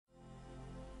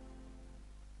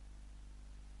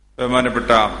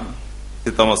ബഹുമാനപ്പെട്ട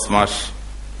തോമസ് മാഷ്,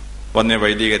 വന്യ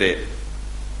വൈദികരെ,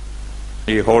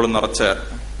 ഈ ഹോൾ നിറച്ച്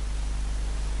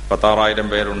 16,000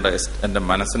 പേരുണ്ട് എന്റെ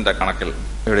മനസ്സിന്റെ കണക്കിൽ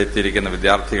ഇവിടെ എത്തിയിരിക്കുന്ന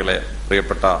വിദ്യാർത്ഥികളെ,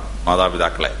 പ്രിയപ്പെട്ട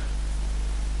മാതാപിതാക്കളെ,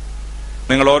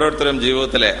 നിങ്ങൾ ഓരോരുത്തരും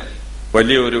ജീവിതത്തിലെ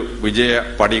വലിയൊരു വിജയ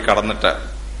പടി കടന്നിട്ട്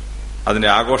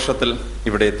അതിന്റെ ആഘോഷത്തിൽ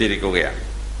ഇവിടെ എത്തിയിരിക്കുകയാണ്.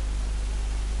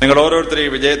 നിങ്ങൾ ഓരോരുത്തരും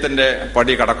ഈ വിജയത്തിന്റെ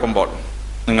പടി കടക്കുമ്പോൾ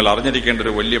നിങ്ങൾ അറിഞ്ഞിരിക്കേണ്ട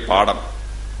ഒരു വലിയ പാഠം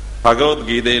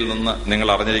ഭഗവത്ഗീതയിൽ നിന്ന് നിങ്ങൾ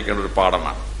അറിഞ്ഞിരിക്കേണ്ട ഒരു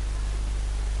പാഠമാണ്.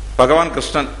 ഭഗവാൻ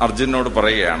കൃഷ്ണൻ അർജുനനോട്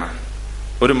പറയുകയാണ്,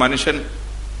 ഒരു മനുഷ്യൻ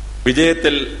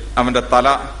വിജയത്തിൽ അവന്റെ തല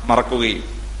മറക്കുകയും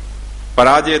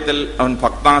പരാജയത്തിൽ അവൻ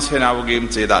ഭഗ്നാശയനാവുകയും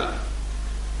ചെയ്താൽ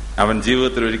അവൻ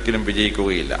ജീവിതത്തിൽ ഒരിക്കലും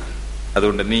വിജയിക്കുകയില്ല.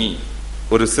 അതുകൊണ്ട് നീ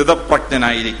ഒരു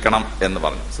സ്ഥിതപ്രജ്ഞനായിരിക്കണം എന്ന്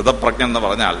പറഞ്ഞു. സ്ഥിതപ്രജ്ഞ എന്ന്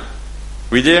പറഞ്ഞാൽ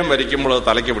വിജയം വരിക്കുമ്പോൾ അത്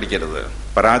തലയ്ക്ക് പിടിക്കരുത്,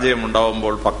 പരാജയം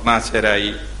ഉണ്ടാവുമ്പോൾ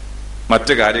ഭഗ്നാശയരായി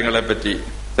മറ്റു കാര്യങ്ങളെപ്പറ്റി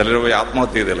ചിലർ പോയി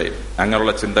ആത്മഹത്യ ചെയ്തളയും,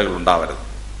 അങ്ങനെയുള്ള ചിന്തകൾ ഉണ്ടാവരുത്.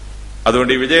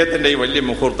 അതുകൊണ്ട് ഈ വിജയത്തിന്റെ ഈ വലിയ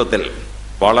മുഹൂർത്തത്തിൽ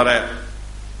വളരെ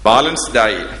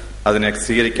ബാലൻസ്ഡായി അതിനെ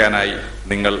സ്വീകരിക്കാനായി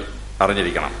നിങ്ങൾ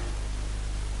അറിഞ്ഞിരിക്കണം.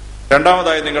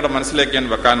 രണ്ടാമതായി നിങ്ങളുടെ മനസ്സിലേക്ക് ഞാൻ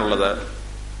വെക്കാനുള്ളത്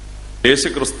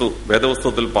യേശുക്രിസ്തു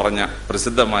വേദപുസ്തകത്തിൽ പറഞ്ഞ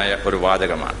പ്രസിദ്ധമായ ഒരു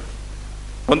വാചകമാണ്.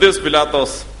 പൊന്തിയോസ്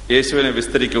പിലാത്തോസ് യേശുവിനെ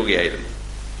വിസ്തരിക്കുകയായിരുന്നു.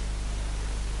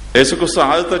 യേശുക്രിസ്തു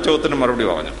ആദ്യത്തെ ചോദ്യത്തിന് മറുപടി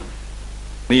പറഞ്ഞു,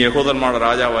 നീ യഹൂദന്മാരുടെ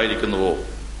രാജാവായിരിക്കുന്നുവോ?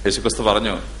 യേശുക്രിസ്തു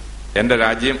പറഞ്ഞു, എന്റെ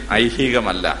രാജ്യം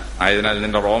ഐഹികമല്ല, ആയതിനാൽ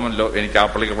നിന്റെ റോമൻ ലോ എനിക്ക്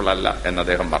ആപ്ലിക്കബിൾ അല്ല എന്ന്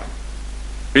അദ്ദേഹം പറഞ്ഞു.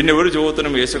 പിന്നെ ഒരു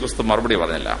ചോദ്യത്തിനും യേശുക്രിസ്തു മറുപടി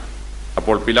പറഞ്ഞില്ല.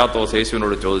 അപ്പോൾ പിലാത്തോസ്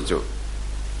യേശുവിനോട് ചോദിച്ചു,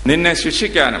 നിന്നെ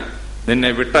ശിക്ഷിക്കാനും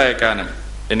നിന്നെ വിട്ടയക്കാനും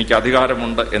എനിക്ക്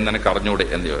അധികാരമുണ്ട് എന്ന് എനിക്ക് അറിഞ്ഞൂടെ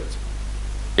എന്ന് ചോദിച്ചു.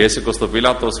 യേശുക്രിസ്തു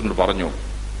പിലാത്തോസിനോട് പറഞ്ഞു,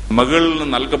 മകളിൽ നിന്ന്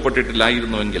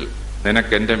നൽകപ്പെട്ടിട്ടില്ലായിരുന്നുവെങ്കിൽ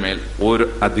നിനക്ക് എന്റെ മേൽ ഒരു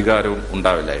അധികാരവും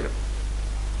ഉണ്ടാവില്ലായിരുന്നു.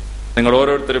 നിങ്ങൾ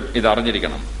ഓരോരുത്തരും ഇത്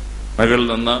അറിഞ്ഞിരിക്കണം. മകളിൽ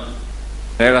നിന്ന്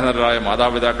സ്നേഹനരായ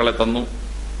മാതാപിതാക്കളെ തന്നു.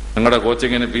 നിങ്ങളുടെ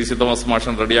കോച്ചിങ്ങിന് PC തോമസ്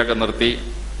മാഷൻ റെഡിയാക്കി നിർത്തി.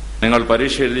 നിങ്ങൾ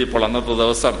പരീക്ഷ എഴുതിയപ്പോൾ അന്നത്തെ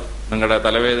ദിവസം നിങ്ങളുടെ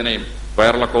തലവേദനയും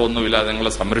വയറിളക്കവും ഒന്നുമില്ലാതെ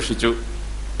നിങ്ങളെ സംരക്ഷിച്ചു.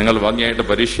 നിങ്ങൾ ഭംഗിയായിട്ട്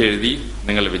പരീക്ഷ എഴുതി,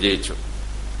 നിങ്ങൾ വിജയിച്ചു.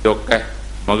 ഇതൊക്കെ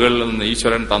മകളിൽ നിന്ന്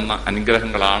ഈശ്വരൻ തന്ന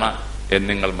അനുഗ്രഹങ്ങളാണ് എന്ന്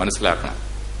നിങ്ങൾ മനസ്സിലാക്കണം.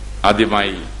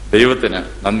 ആദ്യമായി ദൈവത്തിന്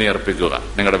നന്ദി അർപ്പിക്കുക.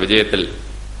 നിങ്ങളുടെ വിജയത്തിൽ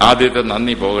ആദ്യത്തെ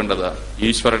നന്ദി പോകേണ്ടത്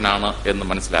ഈശ്വരനാണ് എന്ന്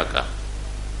മനസ്സിലാക്കുക.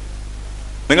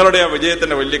 നിങ്ങളുടെ ആ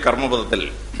വിജയത്തിന്റെ വലിയ കർമ്മപഥത്തിൽ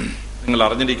നിങ്ങൾ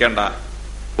അറിഞ്ഞിരിക്കേണ്ട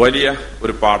വലിയ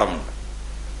ഒരു പാഠമുണ്ട്.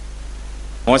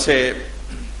 മോശയെ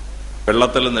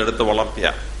വെള്ളത്തിൽ നിന്ന് എടുത്ത് വളർത്തിയ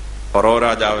ഫറോ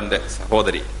രാജാവിന്റെ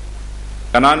സഹോദരി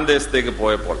കനാൻ ദേശത്തേക്ക്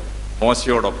പോയപ്പോൾ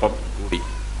മോശയോടൊപ്പം കൂടി.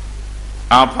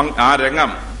 ആ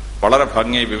രംഗം വളരെ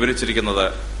ഭംഗിയായി വിവരിച്ചിരിക്കുന്നത്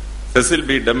സെസിൽ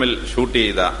ബി ഡെമിൽ ഷൂട്ട്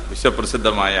ചെയ്ത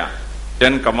വിശ്വപ്രസിദ്ധമായ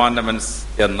 10 കമാൻഡ്മെന്റ്സ്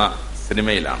എന്ന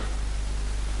സിനിമയിലാണ്.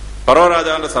 ഫറോ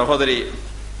രാജാവിന്റെ സഹോദരി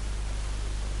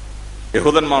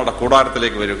യഹൂദന്മാരുടെ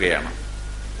കൂടാരത്തിലേക്ക് വരികയാണ്.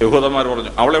 യഹൂദന്മാർ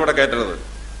പറഞ്ഞു, അവളെവിടെ കയറ്റരുത്,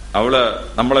 അവള്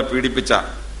നമ്മളെ പീഡിപ്പിച്ച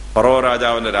ഫറോ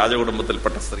രാജാവിന്റെ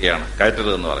രാജകുടുംബത്തിൽപ്പെട്ട സ്ത്രീയാണ്,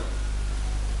 കയറ്റരുതെന്ന് പറഞ്ഞു.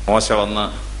 മോശ വന്ന്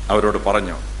അവരോട്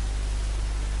പറഞ്ഞു,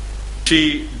 she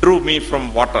Drew me from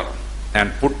water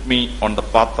and put me on the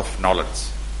path of knowledge.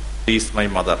 She is my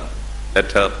mother,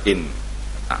 let Har in.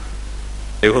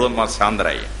 യഹൂദന്മാർ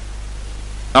ശാന്തരായി.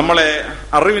 നമ്മളെ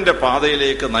അറിവിന്റെ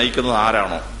പാതയിലേക്ക് നയിക്കുന്നത്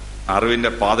ആരാണോ,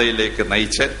 അറിവിന്റെ പാതയിലേക്ക്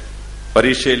നയിച്ച്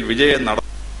പരീക്ഷയിൽ വിജയം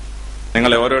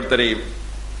നിങ്ങളെ ഓരോരുത്തരെയും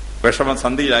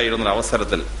വിഷമസന്ധിയിലായിരുന്ന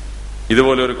അവസരത്തിൽ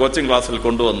ഇതുപോലെ ഒരു കോച്ചിങ് ക്ലാസ്സിൽ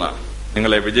കൊണ്ടുവന്ന്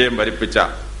നിങ്ങളെ വിജയം വരിപ്പിച്ച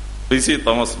PC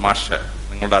തോമസ് മാഷ്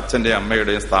നിങ്ങളുടെ അച്ഛന്റെയും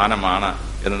അമ്മയുടെയും സ്ഥാനമാണ്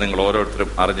എന്ന് നിങ്ങൾ ഓരോരുത്തരും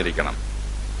അറിഞ്ഞിരിക്കണം.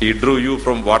 He drew you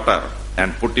from water and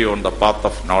put you on the path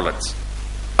of knowledge.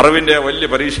 അറിവിന്റെ വലിയ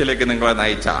പരീക്ഷയിലേക്ക് നിങ്ങളെ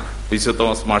നയിച്ച PC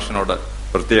തോമസ് മാഷിനോട്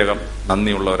പ്രത്യേകം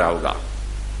നന്ദിയുള്ളവരാവുക.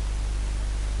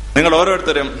 നിങ്ങൾ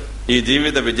ഓരോരുത്തരും ഈ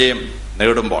ജീവിത വിജയം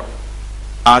നേടുമ്പോൾ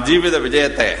ആ ജീവിത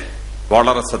വിജയത്തെ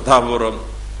വളരെ ശ്രദ്ധാപൂർവം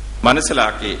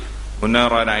മനസ്സിലാക്കി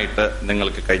മുന്നേറാനായിട്ട്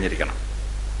നിങ്ങൾക്ക് കഴിഞ്ഞിരിക്കണം.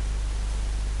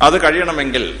 അത്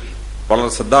കഴിയണമെങ്കിൽ വളരെ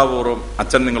ശ്രദ്ധാപൂർവം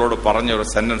അച്ഛൻ നിങ്ങളോട് പറഞ്ഞ ഒരു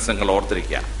സെന്റൻസ് നിങ്ങൾ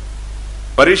ഓർത്തിരിക്കുക.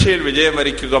 പരീക്ഷയിൽ വിജയം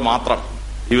വരിക്കുക മാത്രം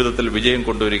ജീവിതത്തിൽ വിജയം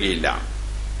കൊണ്ടുവരികയില്ല.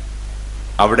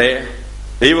 അവിടെ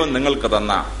ദൈവം നിങ്ങൾക്ക്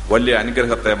തന്ന വലിയ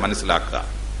അനുഗ്രഹത്തെ മനസ്സിലാക്കുക.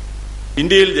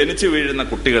 ഇന്ത്യയിൽ ജനിച്ചു വീഴുന്ന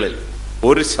കുട്ടികളിൽ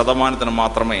 1%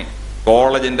 മാത്രമേ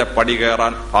കോളേജിന്റെ പടി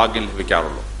കയറാൻ ഭാഗ്യം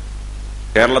ലഭിക്കാറുള്ളൂ.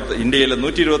 ഇന്ത്യയിലെ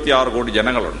 126 കോടി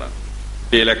ജനങ്ങളുണ്ട്.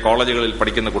 ഇന്ത്യയിലെ കോളേജുകളിൽ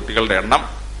പഠിക്കുന്ന കുട്ടികളുടെ എണ്ണം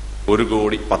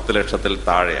 1,10,00,000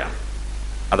 താഴെയാണ്.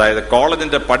 അതായത്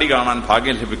കോളേജിന്റെ പടി കാണാൻ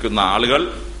ഭാഗ്യം ലഭിക്കുന്ന ആളുകൾ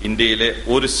ഇന്ത്യയിലെ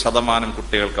 1%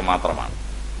 കുട്ടികൾക്ക് മാത്രമാണ്.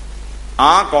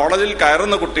 ആ കോളേജിൽ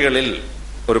കയറുന്ന കുട്ടികളിൽ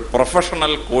ഒരു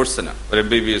പ്രൊഫഷണൽ കോഴ്സിന്, ഒരു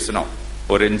MBBS-നോ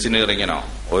ഒരു എഞ്ചിനീയറിംഗിനോ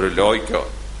ഒരു ലോയ്ക്കോ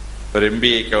ഒരു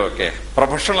MBA-ക്കോ ഒക്കെ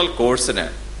പ്രൊഫഷണൽ കോഴ്സിന്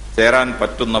ചേരാൻ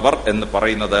പറ്റുന്നവർ എന്ന്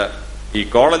പറയുന്നത് ഈ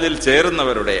കോളേജിൽ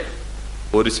ചേരുന്നവരുടെ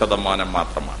 1%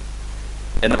 മാത്രമാണ്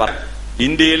എന്ന് പറയാം.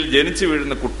 ഇന്ത്യയിൽ ജനിച്ചു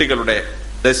വീഴുന്ന കുട്ടികളുടെ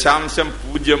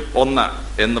 0.01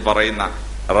 എന്ന് പറയുന്ന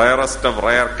റയറസ്റ്റ് ഓഫ്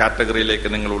റയർ കാറ്റഗറിയിലേക്ക്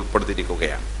നിങ്ങൾ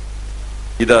ഉൾപ്പെടുത്തിയിരിക്കുകയാണ്.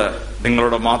 ഇത്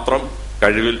നിങ്ങളുടെ മാത്രം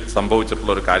കഴിവിൽ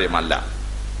സംഭവിച്ചിട്ടുള്ള ഒരു കാര്യമല്ല.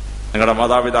 നിങ്ങളുടെ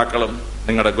മാതാപിതാക്കളും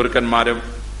നിങ്ങളുടെ ഗുരുക്കന്മാരും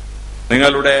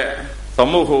നിങ്ങളുടെ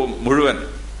സമൂഹവും മുഴുവൻ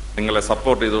നിങ്ങളെ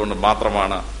സപ്പോർട്ട് ചെയ്തുകൊണ്ട്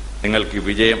മാത്രമാണ് നിങ്ങൾക്ക്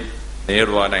വിജയം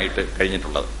നേടുവാനായിട്ട്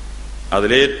കഴിഞ്ഞിട്ടുള്ളത്.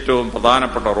 അതിലേറ്റവും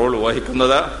പ്രധാനപ്പെട്ട റോൾ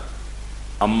വഹിക്കുന്നത്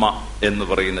അമ്മ എന്ന്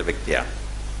പറയുന്ന വ്യക്തിയാണ്.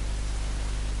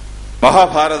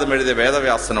 മഹാഭാരതം എഴുതിയ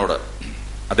വേദവ്യാസനോട്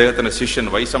അദ്ദേഹത്തിന്റെ ശിഷ്യൻ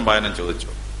വൈശമ്പായനൻ ചോദിച്ചു,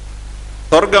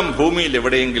 സ്വർഗം ഭൂമിയിൽ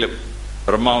എവിടെയെങ്കിലും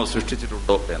ബ്രഹ്മാവ്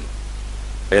സൃഷ്ടിച്ചിട്ടുണ്ടോ എന്ന്.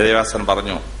 വേദവ്യാസൻ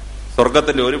പറഞ്ഞു,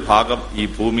 സ്വർഗത്തിന്റെ ഒരു ഭാഗം ഈ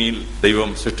ഭൂമിയിൽ ദൈവം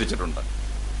സൃഷ്ടിച്ചിട്ടുണ്ട്.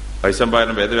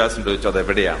 വൈശമ്പായനൻ വേദവ്യാസൻ ചോദിച്ചു,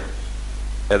 അതെവിടെയാണ്?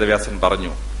 വേദവ്യാസൻ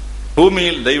പറഞ്ഞു,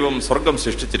 ഭൂമിയിൽ ദൈവം സ്വർഗം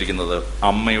സൃഷ്ടിച്ചിരിക്കുന്നത്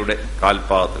അമ്മയുടെ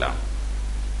കാൽപാദത്തിലാണ്.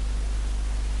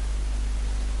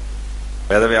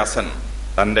 വേദവ്യാസൻ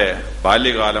തന്റെ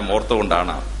ബാല്യകാലം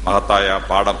ഓർത്തുകൊണ്ടാണ് മഹത്തായ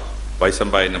പാഠം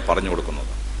വൈശമ്പായന് പറഞ്ഞു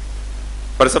കൊടുക്കുന്നത്.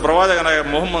 പരസ്യപ്രവാചകനായ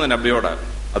മുഹമ്മദ് നബിയോട്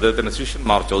അദ്ദേഹത്തിന്റെ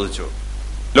ശിഷ്യന്മാർ ചോദിച്ചു,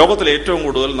 ലോകത്തിൽ ഏറ്റവും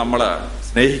കൂടുതൽ നമ്മൾ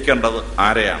സ്നേഹിക്കേണ്ടത്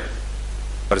ആരെയാണ്?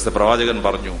 പരസ്യപ്രവാചകൻ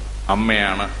പറഞ്ഞു,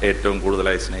 അമ്മയാണ് ഏറ്റവും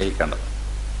കൂടുതലായി സ്നേഹിക്കേണ്ടത്.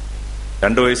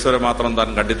 2 വയസ്സ് വരെ മാത്രം താൻ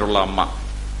കണ്ടിട്ടുള്ള അമ്മ,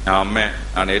 ആ അമ്മയെ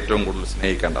ആണ് ഏറ്റവും കൂടുതൽ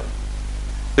സ്നേഹിക്കേണ്ടത്.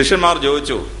 ശിഷ്യന്മാർ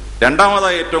ചോദിച്ചു,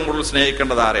 രണ്ടാമതായി ഏറ്റവും കൂടുതൽ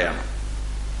സ്നേഹിക്കേണ്ടത് ആരെയാണ്?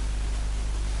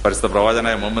 പരിശുദ്ധ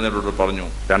പ്രവാചകനായ മുഹമ്മദിനോട് പറഞ്ഞു,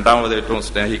 രണ്ടാമത് ഏറ്റവും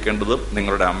സ്നേഹിക്കേണ്ടത്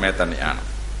നിങ്ങളുടെ അമ്മയെ തന്നെയാണ്.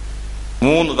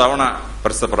 3 തവണ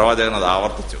പരിശുദ്ധ പ്രവാചകൻ അത്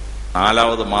ആവർത്തിച്ചു.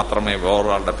 4ാമത് മാത്രമേ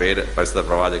വേറൊരാളുടെ പേര് പരിശുദ്ധ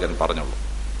പ്രവാചകൻ പറഞ്ഞുള്ളൂ.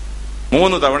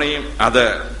 3 തവണയും അത്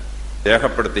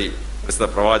രേഖപ്പെടുത്തി പരിശുദ്ധ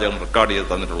പ്രവാചകൻ റെക്കോർഡ് ചെയ്ത്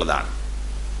തന്നിട്ടുള്ളതാണ്.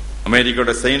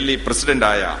 അമേരിക്കയുടെ സെയിൻലി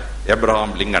പ്രസിഡന്റായ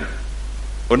എബ്രഹാം ലിങ്കൺ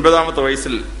 9ാമത്തെ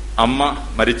വയസ്സിൽ അമ്മ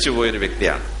മരിച്ചുപോയൊരു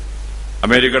വ്യക്തിയാണ്.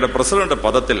 അമേരിക്കയുടെ പ്രസിഡന്റ്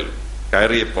പദത്തിൽ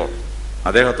കയറിയപ്പോൾ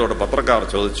അദ്ദേഹത്തോട് പത്രക്കാർ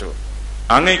ചോദിച്ചു,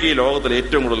 അങ്ങേക്ക് ഈ ലോകത്തിൽ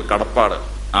ഏറ്റവും കൂടുതൽ കടപ്പാട്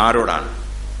ആരോടാണ്?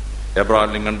 എബ്രഹാം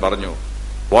ലിങ്കൺ പറഞ്ഞു,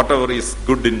 what ever is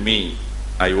good in me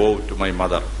I oh to my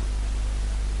mother.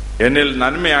 എന്നിൽ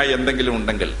നന്മയായി എന്തെങ്കിലും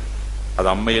ഉണ്ടെങ്കിൽ അത്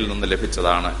അമ്മയിൽ നിന്ന്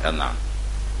ലഭിച്ചതാണ് എന്നാണ്.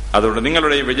 അതുകൊണ്ട്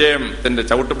നിങ്ങളുടെ ഈ വിജയത്തിന്റെ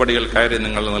ചവിട്ടുപടികൾ കയറി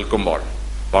നിങ്ങൾ നിൽക്കുമ്പോൾ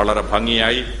വളരെ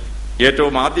ഭംഗിയായി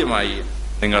ഏറ്റവും ആദ്യമായി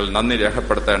നിങ്ങൾ നന്ദി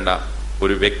രേഖപ്പെടുത്തേണ്ട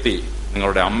ഒരു വ്യക്തി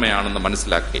നിങ്ങളുടെ അമ്മയാണെന്ന്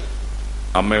മനസ്സിലാക്കി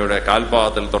അമ്മയുടെ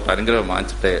കാൽപാദത്തിൽ തൊട്ട് അനുഗ്രഹം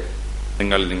വാങ്ങിച്ചിട്ട്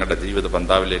നിങ്ങൾ നിങ്ങളുടെ ജീവിത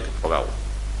ബന്ധാവിലേക്ക് പോകാവൂ.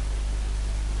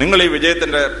 നിങ്ങൾ ഈ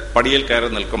വിജയത്തിന്റെ പടിയിൽ കയറി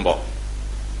നിൽക്കുമ്പോൾ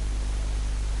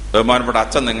ബഹുമാനപ്പെട്ട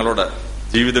അച്ഛൻ നിങ്ങളോട്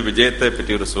ജീവിത വിജയത്തെ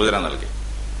പറ്റി ഒരു സൂചന നൽകി.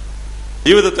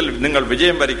 ജീവിതത്തിൽ നിങ്ങൾ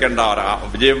വിജയം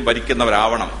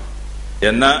ഭരിക്കുന്നവരാവണം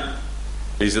എന്ന്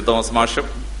പി.സി. തോമസ് മാഷും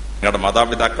നിങ്ങളുടെ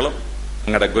മാതാപിതാക്കളും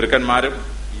നിങ്ങളുടെ ഗുരുക്കന്മാരും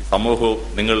ഈ സമൂഹവും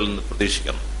നിങ്ങളിൽ നിന്ന്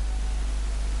പ്രതീക്ഷിക്കുന്നു.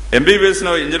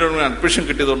 MBBSനോ എഞ്ചിനീയറിംഗിനോ അഡ്മിഷൻ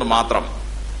കിട്ടിയതുകൊണ്ട് മാത്രം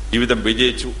ജീവിതം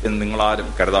വിജയിച്ചു എന്ന് നിങ്ങളാരും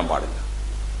കരുതാൻ പാടില്ല.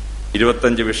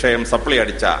 25 വിഷയം സപ്ലി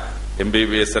അടിച്ച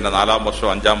MBBSന്റെ 4ാം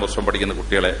വർഷവും 5ാം വർഷവും പഠിക്കുന്ന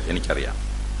കുട്ടികളെ എനിക്കറിയാം.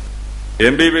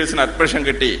 MBBSന് അഡ്മിഷൻ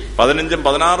കിട്ടി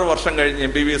 15-16 വർഷം കഴിഞ്ഞ്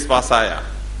MBBS പാസ്സായ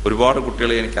ഒരുപാട്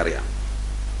കുട്ടികളെ എനിക്കറിയാം.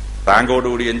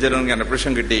 റാങ്കോടുകൂടി എഞ്ചിനീയറിംഗ്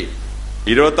അഡ്മിഷൻ കിട്ടി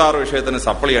 26 വിഷയത്തിന്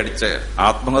സപ്ലി അടിച്ച്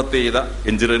ആത്മഹത്യ ചെയ്ത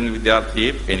എഞ്ചിനീയറിംഗ്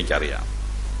വിദ്യാർത്ഥിയെയും എനിക്കറിയാം.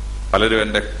 പലരും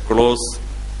എന്റെ ക്ലോസ്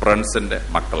ഫ്രണ്ട്സിന്റെ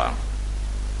മക്കളാണ്.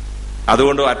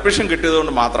 അതുകൊണ്ട് അഡ്മിഷൻ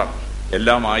കിട്ടിയതുകൊണ്ട് മാത്രം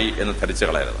എല്ലാമായി എന്ന് ധരിച്ചു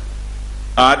കളയരുത്.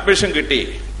 ആ അഡ്മിഷൻ കിട്ടി,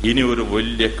 ഇനി ഒരു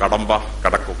വലിയ കടമ്പ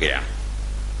കടക്കുകയാണ്.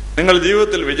 നിങ്ങൾ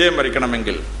ജീവിതത്തിൽ വിജയം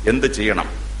വരിക്കണമെങ്കിൽ എന്ത് ചെയ്യണം?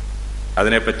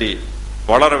 അതിനെപ്പറ്റി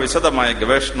വളരെ വിശദമായ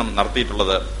ഗവേഷണം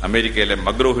നടത്തിയിട്ടുള്ളത് അമേരിക്കയിലെ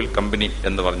മഗ്രോ-ഹിൽ കമ്പനി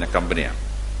എന്ന് പറഞ്ഞ കമ്പനിയാണ്.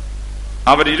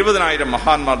 അവർ 20,000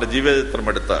 മഹാന്മാരുടെ ജീവചരിത്രം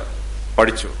എടുത്ത്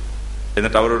പഠിച്ചു.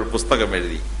 എന്നിട്ട് അവരൊരു പുസ്തകം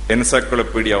എഴുതി,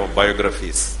 എൻസൈക്ലോപീഡിയ ഓഫ്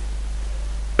ബയോഗ്രഫീസ്.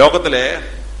 ലോകത്തിലെ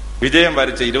വിജയം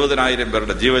വരിച്ച 20,000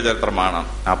 പേരുടെ ജീവചരിത്രമാണ്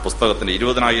ആ പുസ്തകത്തിന്റെ.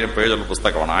 20,000 പേജുള്ള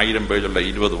പുസ്തകമാണ്. 1000 പേജുള്ള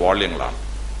 20 വോള്യങ്ങളാണ്.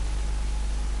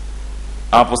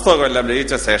 ആ പുസ്തകമെല്ലാം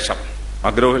രചിച്ച ശേഷം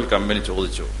മഗ്രോ-ഹിൽ കമ്പനി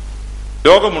ചോദിച്ചു,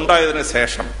 ലോകമുണ്ടായതിനു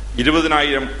ശേഷം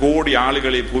 20,000 കോടി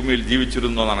ആളുകൾ ഈ ഭൂമിയിൽ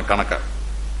ജീവിച്ചിരുന്നു എന്നാണ് കണക്ക്.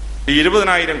 ഈ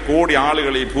 20,000 കോടി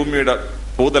ആളുകൾ ഈ ഭൂമിയുടെ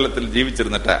ഭൂതലത്തിൽ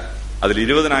ജീവിച്ചിരുന്നിട്ട് അതിൽ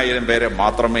 20,000 പേരെ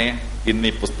മാത്രമേ ഇന്ന്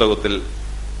ഈ പുസ്തകത്തിൽ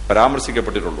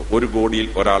പരാമർശിക്കപ്പെട്ടിട്ടുള്ളൂ. 1 കോടിയിൽ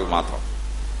ഒരാൾ മാത്രം.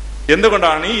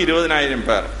 എന്തുകൊണ്ടാണ് ഈ 20,000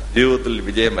 പേർ ജീവിതത്തിൽ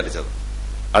വിജയം വരിച്ചത്?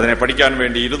 അതിനെ പഠിക്കാൻ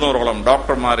വേണ്ടി 200ഓളം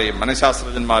ഡോക്ടർമാരെയും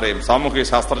മനഃശാസ്ത്രജ്ഞന്മാരെയും സാമൂഹിക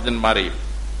ശാസ്ത്രജ്ഞന്മാരെയും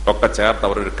ഒക്കെ ചേർത്ത്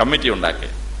അവർ ഒരു കമ്മിറ്റി ഉണ്ടാക്കി.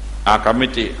 ആ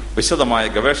കമ്മിറ്റി വിശദമായ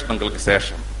ഗവേഷണങ്ങൾക്ക്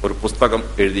ശേഷം ഒരു പുസ്തകം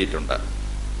എഴുതിയിട്ടുണ്ട്,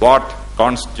 വാട്ട്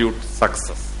കോൺസ്റ്റിറ്റ്യൂട്ട്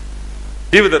സക്സസ്.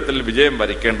 ജീവിതത്തിൽ വിജയം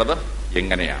വരിക്കേണ്ടത്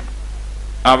എങ്ങനെയാണ്?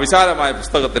 ആ വിശാലമായ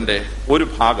പുസ്തകത്തിന്റെ ഒരു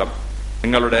ഭാഗം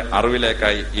നിങ്ങളുടെ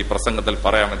അറിവിലേക്കായി ഈ പ്രസംഗത്തിൽ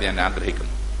പറയാമെന്ന് ഞാൻ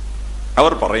ആഗ്രഹിക്കുന്നു.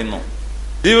 അവർ പറയുന്നു,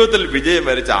 ജീവിതത്തിൽ വിജയം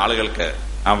വരിച്ച ആളുകൾക്ക്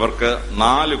അവർക്ക്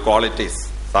 4 ക്വാളിറ്റീസ്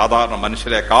സാധാരണ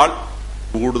മനുഷ്യരെക്കാൾ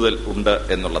കൂടുതൽ ഉണ്ട്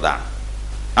എന്നുള്ളതാണ്.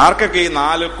 ആർക്കൊക്കെ ഈ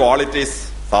 4 ക്വാളിറ്റീസ്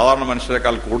സാധാരണ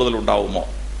മനുഷ്യരെക്കാൾ കൂടുതൽ ഉണ്ടാവുമോ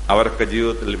അവർക്ക്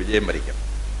ജീവിതത്തിൽ വിജയം വരിക്കും.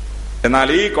 എന്നാൽ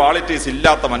ഈ ക്വാളിറ്റീസ്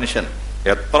ഇല്ലാത്ത മനുഷ്യൻ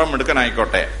എത്ര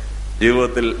മിടുക്കനായിക്കോട്ടെ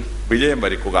ജീവിതത്തിൽ വിജയം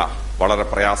വരിക്കുക വളരെ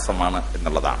പ്രയാസമാണ്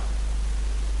എന്നുള്ളതാണ്.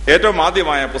 ഏറ്റവും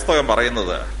ആദ്യമായ പുസ്തകം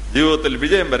പറയുന്നത് ജീവിതത്തിൽ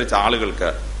വിജയം വരിച്ച ആളുകൾക്ക്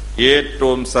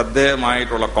ഏറ്റവും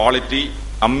ശ്രദ്ധേയമായിട്ടുള്ള ക്വാളിറ്റി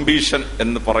അംബീഷൻ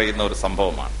എന്ന് പറയുന്ന ഒരു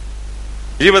സംഭവമാണ്.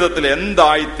 ജീവിതത്തിൽ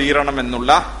എന്തായി തീരണം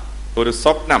എന്നുള്ള ഒരു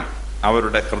സ്വപ്നം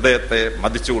അവരുടെ ഹൃദയത്തെ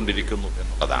മതിച്ചുകൊണ്ടിരിക്കുന്നു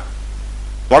എന്നുള്ളതാണ്.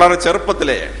 വളരെ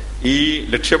ചെറുപ്പത്തിലെ ഈ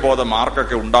ലക്ഷ്യബോധം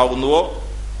ആർക്കൊക്കെ ഉണ്ടാകുന്നുവോ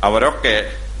അവരൊക്കെ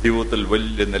ജീവിതത്തിൽ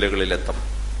വലിയ നിലകളിലെത്തും.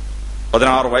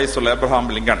 16 വയസ്സുള്ള എബ്രഹാം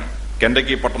ലിങ്കൺ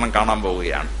കെൻഡക്കി പട്ടണം കാണാൻ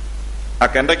പോവുകയാണ്. ആ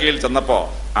കെൻഡക്കിയിൽ ചെന്നപ്പോ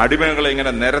അടിമകളെ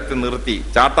ഇങ്ങനെ നിരത്തി നിർത്തി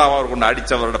ചാട്ടാവാർ കൊണ്ട്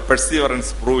അടിച്ചവരുടെ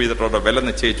പെർസീവറൻസ് പ്രൂവ് ചെയ്തിട്ട് അവരുടെ വില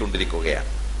നിശ്ചയിച്ചുകൊണ്ടിരിക്കുകയാണ്.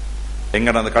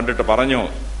 ഇങ്ങനെ അത് കണ്ടിട്ട് പറഞ്ഞു,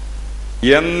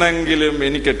 എന്നെങ്കിലും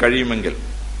എനിക്ക് കഴിയുമെങ്കിൽ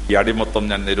ഈ അടിമത്വം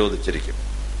ഞാൻ നിരോധിച്ചിരിക്കും.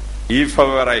 If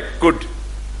ever I could,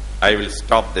 I will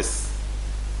stop this.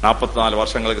 44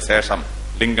 വർഷങ്ങൾക്ക് ശേഷം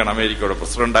ലിങ്കൺ അമേരിക്കയുടെ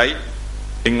പ്രസിഡന്റായി.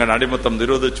 ലിങ്കൺ അടിമത്തം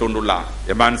നിരോധിച്ചുകൊണ്ടുള്ള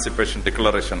എമാൻസിപ്പേഷൻ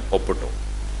ഡിക്ലറേഷൻ ഒപ്പിട്ടു.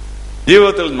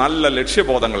 ജീവിതത്തിൽ നല്ല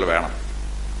ലക്ഷ്യബോധങ്ങൾ വേണം.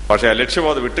 പക്ഷെ ആ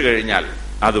ലക്ഷ്യബോധം വിട്ടുകഴിഞ്ഞാൽ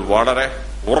അത് വളരെ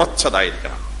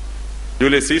ഉറച്ചതായിരിക്കണം.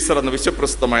 ജൂലിയസ് സീസർ എന്ന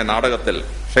വിശ്വപ്രസിദ്ധമായ നാടകത്തിൽ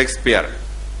ഷേക്സ്പിയർ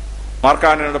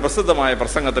മാർക്കാനിയുടെ പ്രസിദ്ധമായ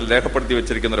പ്രസംഗത്തിൽ രേഖപ്പെടുത്തി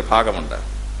വെച്ചിരിക്കുന്ന ഒരു ഭാഗമുണ്ട്.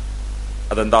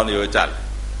 അതെന്താന്ന് ചോദിച്ചാൽ,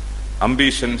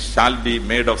 ambition shall be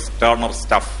made of സ്റ്റേർണർ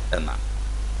stuff എന്നാണ്.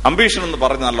 അംബീഷൻ എന്ന്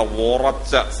പറഞ്ഞ നല്ല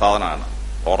ഉറച്ച സാധനമാണ്.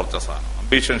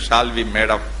 Ambition shall be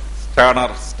made of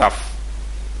സ്റ്റേർണർ stuff.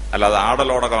 അല്ലാതെ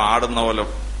ആടലോടകം ആടുന്ന പോലെ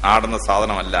ആടുന്ന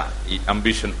സാധനമല്ല ഈ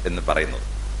അംബീഷൻ എന്ന് പറയുന്നത്.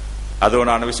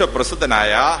 അതുകൊണ്ടാണ്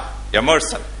വിശ്വപ്രസിദ്ധനായ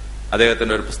എമേഴ്സൺ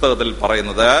അദ്ദേഹത്തിന്റെ ഒരു പുസ്തകത്തിൽ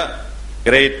പറയുന്നത്,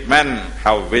 great men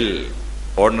have will,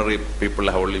 ordinary people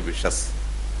have only wishes.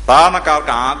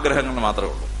 സാധാരണക്കാർക്ക് ആഗ്രഹങ്ങൾ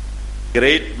മാത്രമേ ഉള്ളൂ.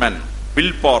 ഗ്രേറ്റ് മെൻ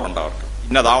വിൽ പവർ ഉണ്ട് അവർക്ക്.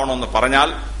 ഇന്നതാവണമെന്ന് പറഞ്ഞാൽ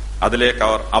അതിലേക്ക്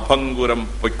അവർ അഭംഗുരം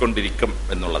പൊയ്ക്കൊണ്ടിരിക്കും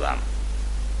എന്നുള്ളതാണ്.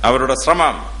 അവരുടെ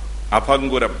ശ്രമം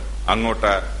അഭംഗുരം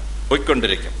അങ്ങോട്ട്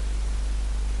പൊയ്ക്കൊണ്ടിരിക്കും.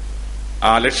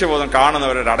 ആ ലക്ഷ്യബോധം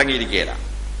കാണുന്നവരെ അടങ്ങിയിരിക്കുകയില്ല.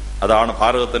 അതാണ്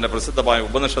ഭാരതത്തിന്റെ പ്രസിദ്ധമായ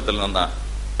ഉപനിഷത്തിൽ നിന്ന്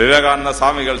വിവേകാനന്ദ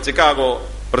സ്വാമികൾ ചിക്കാഗോ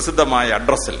പ്രസിദ്ധമായ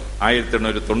അഡ്രസ്സിൽ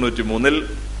 1893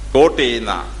 കോട്ട്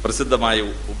ചെയ്യുന്ന പ്രസിദ്ധമായ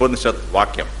ഉപനിഷത്ത്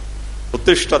വാക്യം,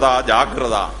 ഉത്തിഷ്ഠത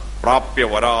ജാഗ്രത പ്രാപ്യ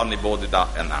വരാ നിബോധിത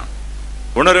എന്നാണ്.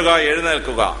 ഉണരുക,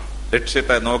 എഴുന്നേൽക്കുക,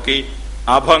 ലക്ഷ്യത്തെ നോക്കി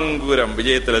അഭംഗുരം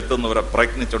വിജയത്തിലെത്തുന്നവരെ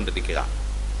പ്രയത്നിച്ചുകൊണ്ടിരിക്കുക.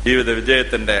 ജീവിത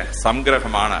വിജയത്തിന്റെ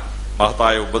സംഗ്രഹമാണ്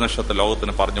മഹത്തായ ഉപനിഷത്ത്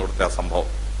ലോകത്തിന് പറഞ്ഞു കൊടുത്ത സംഭവം.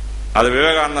 അത്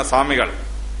വിവേകാനന്ദ സ്വാമികൾ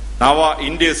നവ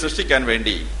ഇന്ത്യയെ സൃഷ്ടിക്കാൻ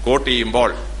വേണ്ടി കോട്ട്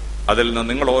ചെയ്യുമ്പോൾ അതിൽ നിന്ന്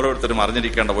നിങ്ങൾ ഓരോരുത്തരും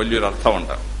അറിഞ്ഞിരിക്കേണ്ട വലിയൊരു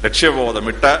അർത്ഥമുണ്ട്.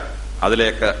 ലക്ഷ്യബോധമിട്ട്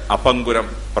അതിലേക്ക് അഭംഗുരം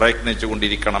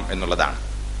പ്രയത്നിച്ചുകൊണ്ടിരിക്കണം എന്നുള്ളതാണ്.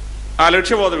 ആ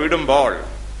ലക്ഷ്യബോധം ഇടുമ്പോൾ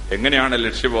എങ്ങനെയാണ്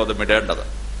ലക്ഷ്യബോധം ഇടേണ്ടത്?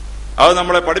 അത്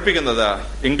നമ്മളെ പഠിപ്പിക്കുന്നത്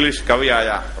ഇംഗ്ലീഷ് കവിയായ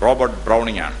റോബർട്ട്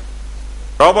ബ്രൗണിംഗ് ആണ്.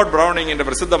 റോബർട്ട് ബ്രൗണിങ്ങിന്റെ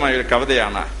പ്രസിദ്ധമായ ഒരു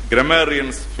കവിതയാണ്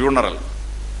ഗ്രമേറിയൻസ് ഫ്യൂണറൽ.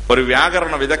 ഒരു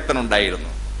വ്യാകരണ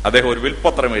വിദഗ്ധനുണ്ടായിരുന്നു. അദ്ദേഹം ഒരു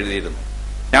വിൽപ്പത്രം എഴുതിയിരുന്നു.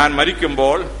 ഞാൻ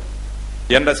മരിക്കുമ്പോൾ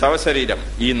എന്റെ ശവശരീരം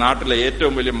ഈ നാട്ടിലെ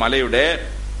ഏറ്റവും വലിയ മലയുടെ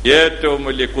ഏറ്റവും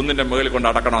വലിയ കുന്നിന്റെ മുകളിൽ കൊണ്ട്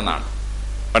അടക്കണമെന്നാണ്.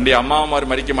 പണ്ട് ഈ അമ്മാവന്മാർ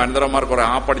മരിക്കുമ്പോൾ അനന്തരന്മാർക്ക് ഒരു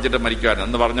ആപ്പടിച്ചിട്ട് മരിക്കുവാൻ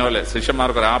എന്ന് പറഞ്ഞ പോലെ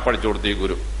ശിഷ്യന്മാർക്ക് ഒരു ആപ്പടിച്ചു കൊടുത്തു ഈ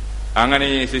ഗുരു. അങ്ങനെ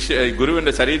ഈ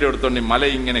ഗുരുവിന്റെ ശരീരം എടുത്തുകൊണ്ട് ഈ മല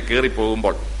ഇങ്ങനെ കയറി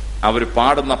പോകുമ്പോൾ അവർ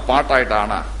പാടുന്ന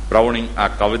പാട്ടായിട്ടാണ് ബ്രൗണിംഗ് ആ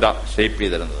കവിത ഷേപ്പ്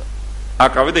ചെയ്തിരുന്നത്. ആ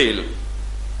കവിതയിൽ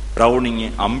ബ്രൗണിംഗ്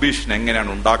അംബീഷൻ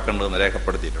എങ്ങനെയാണ് ഉണ്ടാക്കേണ്ടതെന്ന്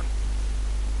രേഖപ്പെടുത്തിയിട്ടുണ്ട്.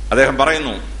 അദ്ദേഹം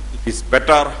പറയുന്നു, it is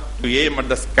better to aim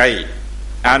at the sky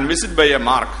and miss it by A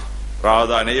mark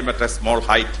rather than aim at a small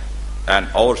height and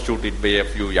overshoot it by a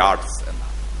few yards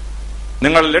എന്നാണ്.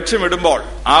 നിങ്ങൾ ലക്ഷ്യമിടുമ്പോൾ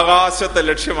ആകാശത്തെ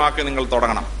ലക്ഷ്യമാക്കി നിങ്ങൾ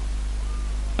തുടങ്ങണം.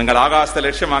 നിങ്ങൾ ആകാശത്തെ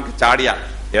ലക്ഷ്യമാക്കി ചാടിയാൽ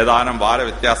ഏതാനും വാര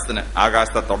വ്യത്യാസത്തിന്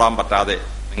ആകാശത്തെ തൊടാൻ പറ്റാതെ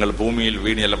നിങ്ങൾ ഭൂമിയിൽ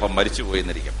വീണി ചിലപ്പം മരിച്ചുപോയി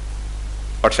എന്നിരിക്കും.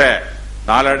 പക്ഷേ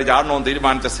 4 അടി ചാടണമെന്ന്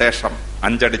തീരുമാനിച്ച ശേഷം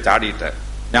 5 അടി ചാടിയിട്ട്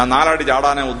ഞാൻ 4 അടി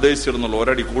ചാടാനേ ഉദ്ദേശിച്ചിരുന്നുള്ളൂ,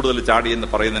 1 അടി കൂടുതൽ ചാടി എന്ന്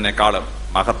പറയുന്നതിനേക്കാളും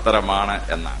മഹത്തരമാണ്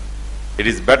എന്നാണ്. It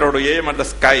is better to aim at the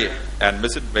sky and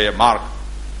miss it by a mark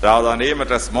rather than aim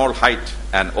at a small height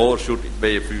and overshoot it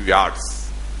by a few yards.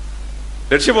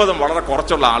 ലക്ഷ്യബോധം വളരെ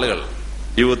കുറച്ചുള്ള ആളുകൾ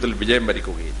ജീവിതത്തിൽ വിജയം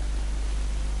വരിക്കുകയില്ല.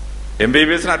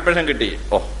 MBBS അഡ്മിഷൻ കിട്ടി,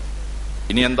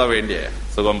 ഇനി എന്താ വേണ്ടിയേ,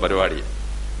 സുഖം പരിപാടി,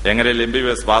 എങ്ങനെയും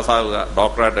MBBS പാസ്സാവുക,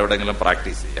 ഡോക്ടറായിട്ട് എവിടെയെങ്കിലും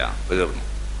പ്രാക്ടീസ് ചെയ്യുക, തീർന്നു.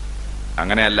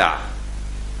 അങ്ങനെയല്ല.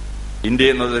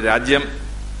 ഇന്ത്യ എന്നത് രാജ്യം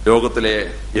ലോകത്തിലെ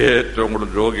ഏറ്റവും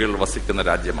കൂടുതൽ രോഗികൾ വസിക്കുന്ന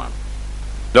രാജ്യമാണ്.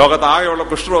 ലോകത്താകെയുള്ള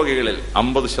കുഷ്ഠരോഗികളിൽ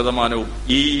 50%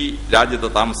 ഈ രാജ്യത്ത്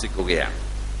താമസിക്കുകയാണ്.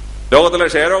 ലോകത്തിലെ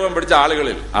ക്ഷയരോഗം പിടിച്ച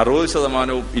ആളുകളിൽ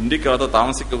 60% ഇന്ത്യക്കകത്ത്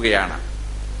താമസിക്കുകയാണ്.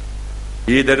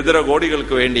 ഈ ദരിദ്ര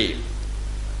കോടികൾക്ക് വേണ്ടി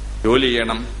ജോലി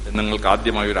ചെയ്യണം എന്ന് നിങ്ങൾക്ക്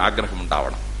ആദ്യമായി ഒരു ആഗ്രഹം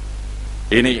ഉണ്ടാവണം.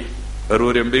 ഇനി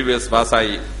വെറൊരു MBBS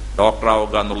പാസ്സായി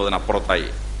ഡോക്ടറാവുക എന്നുള്ളതിനപ്പുറത്തായി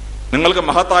നിങ്ങൾക്ക്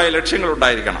മഹത്തായ ലക്ഷ്യങ്ങൾ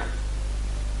ഉണ്ടായിരിക്കണം.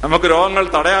 നമുക്ക് രോഗങ്ങൾ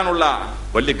തടയാനുള്ള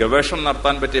വലിയ ഗവേഷണം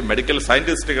നടത്താൻ പറ്റിയ മെഡിക്കൽ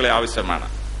സയന്റിസ്റ്റുകളെ ആവശ്യമാണ്.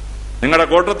 നിങ്ങളുടെ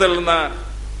കൂട്ടത്തിൽ നിന്ന്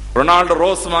റൊണാൾഡ്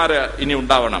റോസ്മാര് ഇനി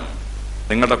ഉണ്ടാവണം.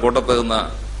 നിങ്ങളുടെ കൂട്ടത്തിൽ നിന്ന്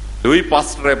ലൂയി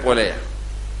പാസ്റ്ററെ പോലെ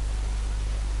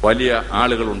വലിയ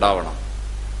ആളുകൾ ഉണ്ടാവണം.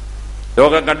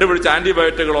 രോഗം കണ്ടുപിടിച്ച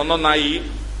ആന്റിബയോട്ടിക്കുകൾ ഒന്നൊന്നായി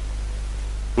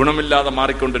ഗുണമില്ലാതെ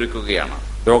മാറിക്കൊണ്ടിരിക്കുകയാണ്.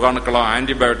 രോഗാണുക്കളോ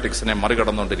ആന്റിബയോട്ടിക്സിനെ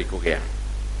മറികടന്നുകൊണ്ടിരിക്കുകയാണ്.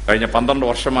 കഴിഞ്ഞ 12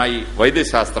 വർഷമായി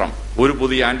വൈദ്യശാസ്ത്രം ഒരു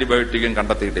പുതിയ ആന്റിബയോട്ടിക്കും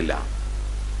കണ്ടെത്തിയിട്ടില്ല.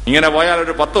 ഇങ്ങനെ പോയാൽ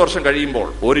ഒരു 10 വർഷം കഴിയുമ്പോൾ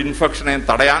ഒരു ഇൻഫെക്ഷനെയും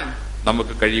തടയാൻ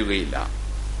നമുക്ക് കഴിയുകയില്ല.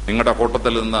 നിങ്ങളുടെ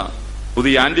കൂട്ടത്തിൽ നിന്ന്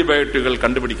പുതിയ ആന്റിബയോട്ടിക്കുകൾ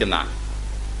കണ്ടുപിടിക്കുന്ന,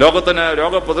 ലോകത്തിന്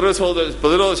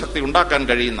പ്രതിരോധ ശക്തി ഉണ്ടാക്കാൻ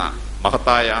കഴിയുന്ന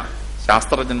മഹത്തായ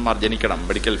ശാസ്ത്രജ്ഞന്മാർ ജനിക്കണം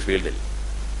മെഡിക്കൽ ഫീൽഡിൽ.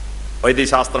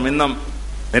 വൈദ്യശാസ്ത്രം ഇന്നും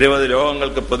നിരവധി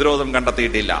രോഗങ്ങൾക്ക് പ്രതിരോധം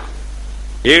കണ്ടെത്തിയിട്ടില്ല.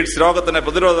 എയ്ഡ്സ് രോഗത്തിന്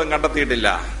പ്രതിരോധം കണ്ടെത്തിയിട്ടില്ല.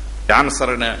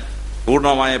 ക്യാൻസറിന്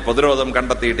പൂർണ്ണമായ പ്രതിരോധം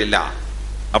കണ്ടെത്തിയിട്ടില്ല.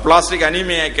 അപ്ലാസ്റ്റിക്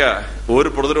അനീമിയയ്ക്ക് ഒരു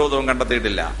പ്രതിരോധവും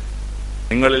കണ്ടെത്തിയിട്ടില്ല.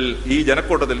 നിങ്ങളിൽ ഈ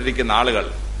ജനക്കൂട്ടത്തിൽ ഇരിക്കുന്ന ആളുകൾ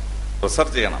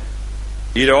റിസർച്ച് ചെയ്യണം.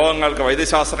 ഈ രോഗങ്ങൾക്ക്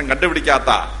വൈദ്യശാസ്ത്രം കണ്ടുപിടിക്കാത്ത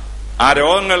ആ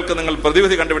രോഗങ്ങൾക്ക് നിങ്ങൾ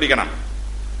പ്രതിവിധി കണ്ടുപിടിക്കണം.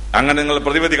 അങ്ങനെ നിങ്ങൾ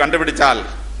പ്രതിവിധി കണ്ടുപിടിച്ചാൽ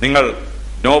നിങ്ങൾ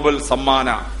നോബൽ സമ്മാന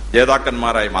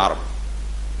ജേതാക്കന്മാരായി മാറും.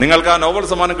 നിങ്ങൾക്ക് ആ നോബൽ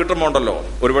സമ്മാനം കിട്ടുമ്പോണ്ടല്ലോ,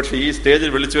 ഒരുപക്ഷെ ഈ സ്റ്റേജിൽ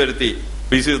വിളിച്ചു വരുത്തി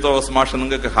PC തോമസ് മാഷ്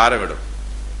നിങ്ങൾക്ക് ഹാരമിടും.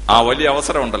 ആ വലിയ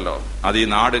അവസരമുണ്ടല്ലോ, അത് ഈ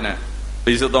നാടിന്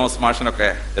PC തോമസ് മാഷിനൊക്കെ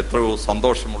എത്രയോ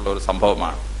സന്തോഷമുള്ള ഒരു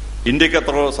സംഭവമാണ്. ഇന്ത്യക്ക്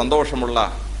എത്രയോ സന്തോഷമുള്ള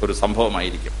ഒരു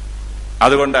സംഭവമായിരിക്കും.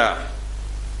 അതുകൊണ്ട്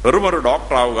വെറുമൊരു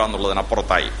ഡോക്ടർ ആവുക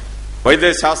എന്നുള്ളതിനപ്പുറത്തായി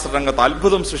വൈദ്യശാസ്ത്ര രംഗത്ത്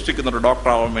അത്ഭുതം സൃഷ്ടിക്കുന്ന ഒരു ഡോക്ടർ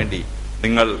ആവാൻ വേണ്ടി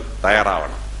നിങ്ങൾ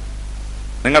തയ്യാറാവണം.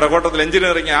 നിങ്ങളുടെ കൂട്ടത്തിൽ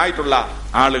എഞ്ചിനീയറിംഗ് ആയിട്ടുള്ള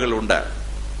ആളുകളുണ്ട്.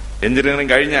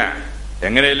 എഞ്ചിനീയറിംഗ് കഴിഞ്ഞ്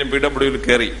എങ്ങനെയും PWയിൽ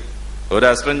കയറി ഒരു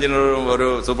അസിസ്റ്റന്റ് എഞ്ചിനീയറും ഒരു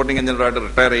സൂപ്പർട്ടിംഗ് എഞ്ചിനീയറായിട്ട്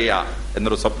റിട്ടയർ ചെയ്യുക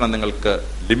എന്നൊരു സ്വപ്നം നിങ്ങൾക്ക്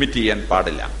ലിമിറ്റ് ചെയ്യാൻ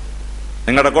പാടില്ല.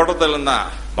 നിങ്ങളുടെ കൂട്ടത്തിൽ നിന്ന്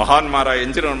മഹാന്മാരായ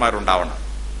എഞ്ചിനീയർമാരുണ്ടാവണം.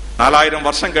 4000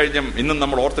 വർഷം കഴിഞ്ഞും ഇന്നും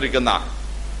നമ്മൾ ഓർത്തിരിക്കുന്ന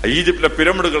ഈജിപ്തിലെ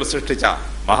പിരമിഡുകൾ സൃഷ്ടിച്ച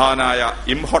മഹാനായ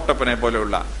ഇംഹോട്ടപ്പിനെ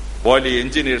പോലെയുള്ള വലിയ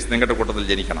എഞ്ചിനീയേഴ്സ് നിങ്ങളുടെ കൂട്ടത്തിൽ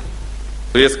ജനിക്കണം.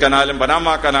 സുയസ് കനാലും പനാമ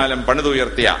കനാലും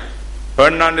പണിതുയർത്തിയ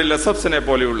ഫെർണാണ്ടോ ലെസപ്സിനെ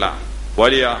പോലെയുള്ള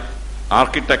വലിയ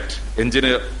ആർക്കിടെക്ട്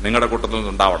എഞ്ചിനീയർ നിങ്ങളുടെ കൂട്ടത്തിൽ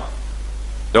നിന്നുണ്ടാവണം.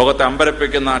 ലോകത്തെ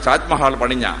അമ്പരപ്പിക്കുന്ന താജ്മഹൽ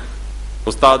പണിഞ്ഞ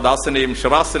ഉസ്താദ് ദാസിനെയും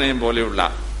ഷിറാസിനെയും പോലെയുള്ള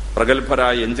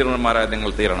പ്രഗത്ഭരായ എഞ്ചിനീയർമാരായി നിങ്ങൾ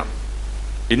തീരണം.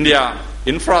 ഇന്ത്യ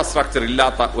ഇൻഫ്രാസ്ട്രക്ചർ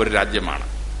ഇല്ലാത്ത ഒരു രാജ്യമാണ്.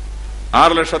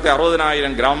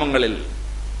 6,60,000 ഗ്രാമങ്ങളിൽ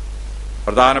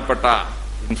പ്രധാനപ്പെട്ട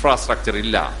ഇൻഫ്രാസ്ട്രക്ചർ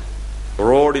ഇല്ല,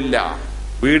 റോഡില്ല,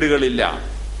 വീടുകളില്ല.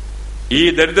 ഈ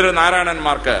ദരിദ്ര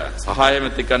നാരായണന്മാർക്ക് സഹായം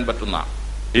എത്തിക്കാൻ പറ്റുന്ന,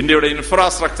 ഇന്ത്യയുടെ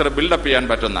ഇൻഫ്രാസ്ട്രക്ചർ ബിൽഡപ്പ് ചെയ്യാൻ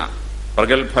പറ്റുന്ന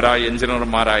പ്രഗത്ഭരായ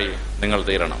എഞ്ചിനീയർമാരായി നിങ്ങൾ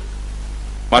തീരണം.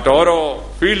 മറ്റോരോ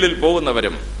ഫീൽഡിൽ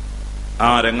പോകുന്നവരും ആ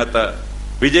രംഗത്ത്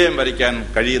വിജയം വരിക്കാൻ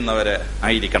കഴിയുന്നവര്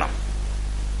ആയിരിക്കണം.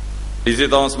 PC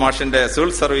തോമസ് മാഷിന്റെ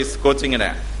സിവിൽ സർവീസ് കോച്ചിങ്ങിന്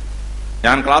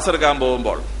ഞാൻ ക്ലാസ് എടുക്കാൻ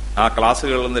പോകുമ്പോൾ ആ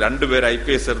ക്ലാസ്സുകളിൽ നിന്ന് 2 പേര്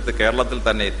IPS എടുത്ത് കേരളത്തിൽ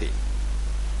തന്നെ എത്തി.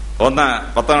 ഒന്ന്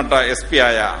പത്തനംതിട്ട SP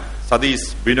ആയ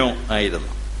സതീഷ് ബിനു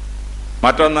ആയിരുന്നു.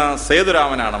 മറ്റൊന്ന്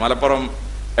സേതുരാമനാണ്, മലപ്പുറം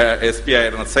SP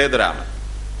ആയിരുന്ന സേതുരാമൻ.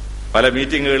 പല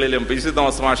മീറ്റിങ്ങുകളിലും PC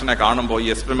തോമസ് മാഷിനെ കാണുമ്പോൾ ഈ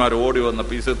SP മാർ ഓടി വന്ന്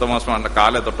PC തോമസ് മാഷിന്റെ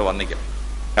കാലെ തൊട്ട് വന്നിക്കും.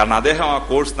 കാരണം അദ്ദേഹം ആ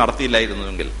കോഴ്സ്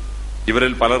നടത്തിയില്ലായിരുന്നുവെങ്കിൽ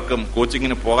ഇവരിൽ പലർക്കും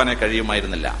കോച്ചിങ്ങിന് പോകാനേ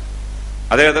കഴിയുമായിരുന്നില്ല.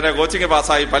 അദ്ദേഹത്തിന്റെ കോച്ചിങ്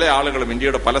പാസ്സായി പല ആളുകളും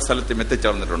ഇന്ത്യയുടെ പല സ്ഥലത്തും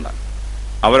എത്തിച്ചേർന്നിട്ടുണ്ട്.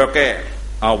 അവരൊക്കെ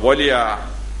ആ വലിയ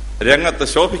രംഗത്ത്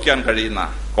ശോഭിക്കാൻ കഴിയുന്ന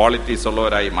ക്വാളിറ്റീസ്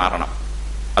ഉള്ളവരായി മാറണം.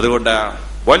 അതുകൊണ്ട്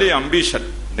വലിയ അംബീഷൻ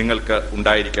നിങ്ങൾക്ക്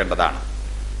ഉണ്ടായിരിക്കേണ്ടതാണ്.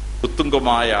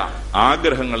 ഉത്തുംഗമായ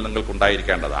ആഗ്രഹങ്ങൾ നിങ്ങൾക്ക്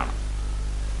ഉണ്ടായിരിക്കേണ്ടതാണ്.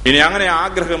 ഇനി അങ്ങനെ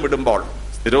ആഗ്രഹം വിടുമ്പോൾ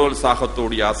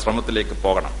സ്ഥിരോത്സാഹത്തോടെ ആ ശ്രമത്തിലേക്ക്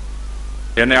പോകണം.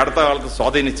 എന്നെ അടുത്ത കാലത്ത്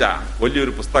സ്വാധീനിച്ച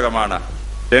വലിയൊരു പുസ്തകമാണ്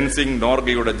ടെൻസിംഗ്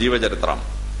നോർഗയുടെ ജീവചരിത്രം.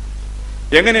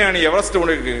 എങ്ങനെയാണ് എവറസ്റ്റ്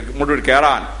മുകളിൽ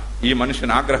കയറാൻ ഈ മനുഷ്യൻ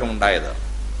ആഗ്രഹമുണ്ടായത്?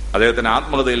 അദ്ദേഹത്തിന്റെ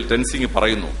ആത്മകഥയിൽ ടെൻസിംഗ്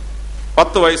പറയുന്നു,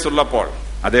 10 വയസ്സുള്ളപ്പോൾ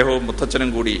അദ്ദേഹവും മുത്തച്ഛനും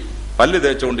കൂടി പല്ല്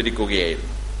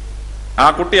തേച്ചുകൊണ്ടിരിക്കുകയായിരുന്നു. ആ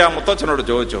കുട്ടി ആ മുത്തച്ഛനോട്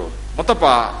ചോദിച്ചു, മുത്തപ്പ,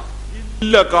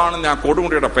 ഇല്ല കാണുന്ന ആ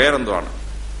കൊടുമുടിയുടെ പേരെന്തുവാണ്?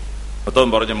 മുത്തവൻ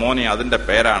പറഞ്ഞു, മോനെ, അതിന്റെ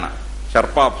പേരാണ്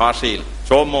ഷെർപ്പ ഭാഷയിൽ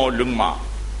ചോമോ ലുങ്മ.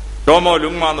 ചോമോ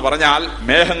ലുങ്മ എന്ന് പറഞ്ഞാൽ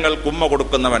മേഘങ്ങൾ കുമ്മ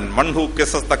കൊടുക്കുന്നവൻ, one who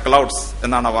kisses the clouds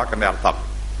എന്നാണ് ആ വാക്കിന്റെ അർത്ഥം.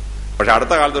 പക്ഷെ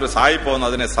അടുത്ത കാലത്ത് ഒരു സായിപ്പ് വന്ന്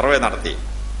അതിനെ സർവേ നടത്തി.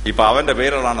 ഇപ്പൊ അവന്റെ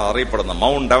പേരുകളാണ് അറിയപ്പെടുന്നത്,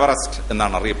 മൗണ്ട് എവറസ്റ്റ്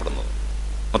എന്നാണ് അറിയപ്പെടുന്നത്.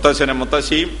 മുത്തശ്ശനും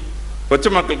മുത്തശ്ശിയും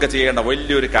കൊച്ചുമക്കൾക്ക് ചെയ്യേണ്ട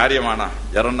വലിയൊരു കാര്യമാണ്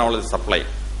ജനറൽ നോളജ് സപ്ലൈ.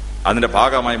 അതിന്റെ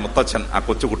ഭാഗമായി മുത്തച്ഛൻ ആ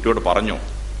കൊച്ചുകുട്ടിയോട് പറഞ്ഞു,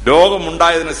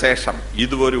 ലോകമുണ്ടായതിനു ശേഷം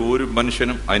ഇതുവരെ ഒരു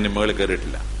മനുഷ്യനും അതിന്റെ മുകളിൽ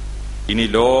കയറിയിട്ടില്ല. ഇനി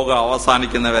ലോകം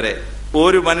അവസാനിക്കുന്നവരെ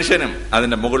ഒരു മനുഷ്യനും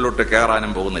അതിന്റെ മുകളിലോട്ട്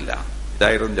കയറാനും പോകുന്നില്ല.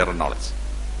 ഇതായിരുന്നു ജനറൽ നോളജ്.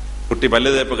 കുട്ടി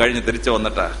പല്ലുതേപ്പ് കഴിഞ്ഞ് തിരിച്ചു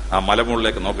വന്നിട്ട് ആ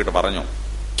മലമുകളിലേക്ക് നോക്കിയിട്ട് പറഞ്ഞു,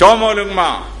 Chomolungma,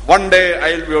 one day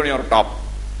I will be on your top.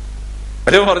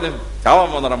 അദ്ദേഹം പറഞ്ഞു, ചാവാൻ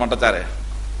പോകുന്ന മണ്ടച്ചാരെ,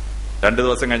 2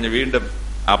 ദിവസം കഴിഞ്ഞ് വീണ്ടും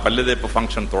ആ പല്ലുതേപ്പ്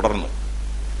ഫംഗ്ഷൻ തുടർന്നു.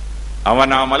 അവൻ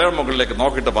ആ മലയുടെ മുകളിലേക്ക്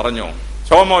നോക്കിയിട്ട് പറഞ്ഞു,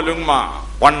 ചോമോ ലുങ്മ,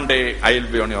 1 day I will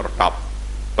be on your top.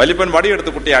 വലിപ്പൻ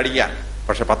വടിയെടുത്ത് കുട്ടിയെ അടിക്കാൻ.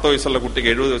 പക്ഷെ 10 വയസ്സുള്ള കുട്ടിക്ക്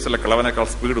 70 വയസ്സുള്ള കിളവനേക്കാൾ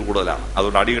സ്പീഡ് കൂടുതലാണ്.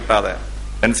 അതുകൊണ്ട് അടി കിട്ടാതെ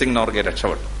ടെൻസിംഗ് നോർഗെ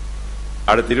രക്ഷപ്പെട്ടു.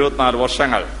 അടുത്ത 24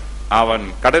 വർഷങ്ങൾ അവൻ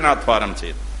കഠിനാധ്വാനം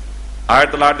ചെയ്തു.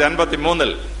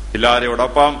 1953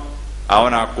 ഹിലാരിയോടൊപ്പം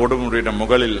അവൻ ആ കൊടുമുടിയുടെ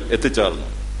മുകളിൽ എത്തിച്ചേർന്നു.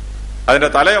 അതിന്റെ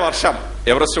തലേ വർഷം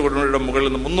എവറസ്റ്റ് കൊടുമുടിയുടെ മുകളിൽ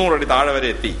നിന്ന് 300 അടി താഴെ വരെ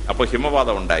എത്തി. അപ്പോൾ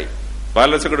ഹിമപാതം ഉണ്ടായി.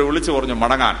 ബാലച്ചക്കൂടെ വിളിച്ചു പറഞ്ഞു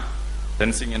മടങ്ങാൻ.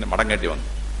 ടെൻസിംഗിന് മടങ്ങേണ്ടി വന്നു.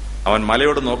 അവൻ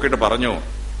മലയോട് നോക്കിയിട്ട് പറഞ്ഞു,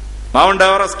 mount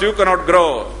Everest you cannot grow,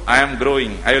 I am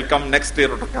growing, I will come next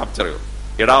year to capture U.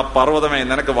 എടാ പർവ്വതമേ,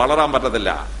 നിനക്ക് വളരാൻ പറ്റത്തില്ല,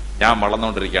 ഞാൻ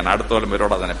വളർന്നുകൊണ്ടിരിക്കുകയാണ്, അടുത്ത കൊല്ലം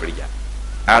ഇവരോട് അതിനെ പിടിക്കാൻ.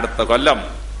 അടുത്ത കൊല്ലം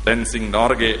ടെൻസിംഗ്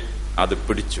നോർഗെ അത്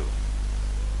പിടിച്ചു.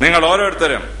 നിങ്ങൾ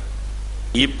ഓരോരുത്തരും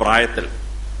ഈ പ്രായത്തിൽ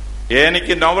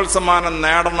എനിക്ക് നോബൽ സമ്മാനം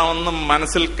നേടണമെന്നും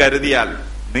മനസ്സിൽ കരുതിയാൽ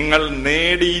നിങ്ങൾ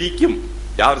നേടിയിരിക്കും,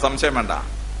 യാതൊരു സംശയം വേണ്ട.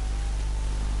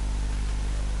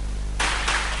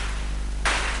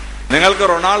 നിങ്ങൾക്ക്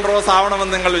റൊണാൾഡ് റോസ്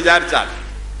ആവണമെന്ന് നിങ്ങൾ വിചാരിച്ചാൽ,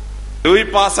 ലൂയി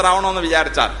പാസർ ആവണമെന്ന്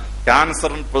വിചാരിച്ചാൽ,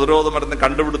 ക്യാൻസറിന് പ്രതിരോധ മരുന്ന്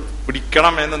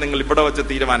കണ്ടുപിടിക്കണം എന്ന് നിങ്ങൾ ഇവിടെ വെച്ച്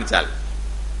തീരുമാനിച്ചാൽ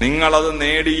നിങ്ങളത്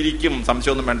നേടിയിരിക്കും,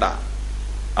 സംശയമൊന്നും വേണ്ട.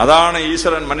 അതാണ്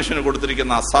ഈശ്വരൻ മനുഷ്യന്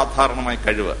കൊടുത്തിരിക്കുന്ന അസാധാരണമായ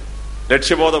കഴിവ്.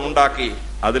 ലക്ഷ്യബോധം ഉണ്ടാക്കി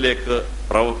അതിലേക്ക്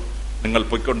നിങ്ങൾ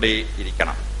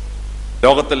പൊയ്ക്കൊണ്ടേയിരിക്കണം.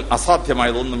 ലോകത്തിൽ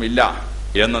അസാധ്യമായതൊന്നുമില്ല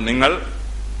എന്ന് നിങ്ങൾ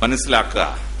മനസ്സിലാക്കുക.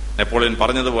 നെപ്പോളിയൻ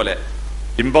പറഞ്ഞതുപോലെ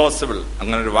ഇമ്പോസിബിൾ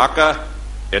അങ്ങനൊരു വാക്ക്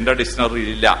എന്റെ ഡിക്ഷണറിയിൽ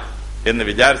ഇല്ല എന്ന്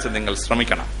വിചാരിച്ച് നിങ്ങൾ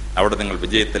ശ്രമിക്കണം. അവിടെ നിങ്ങൾ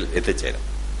വിജയത്തിൽ എത്തിച്ചേരും.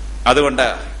 അതുകൊണ്ട്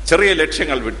ചെറിയ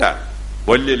ലക്ഷ്യങ്ങൾ വിട്ട്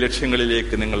വലിയ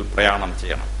ലക്ഷ്യങ്ങളിലേക്ക് നിങ്ങൾ പ്രയാണം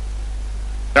ചെയ്യണം.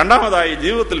 രണ്ടാമതായി,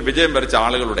 ജീവിതത്തിൽ വിജയം വരിച്ച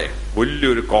ആളുകളുടെ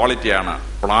വലിയൊരു ക്വാളിറ്റിയാണ്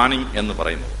പ്ലാനിങ് എന്ന്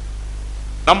പറയുന്നത്.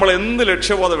 നമ്മൾ എന്ത്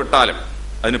ലക്ഷ്യബോധം വിട്ടാലും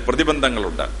അതിന്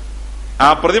പ്രതിബന്ധങ്ങളുണ്ട്. ആ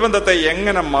പ്രതിബന്ധത്തെ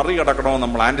എങ്ങനെ മറികടക്കണമെന്ന്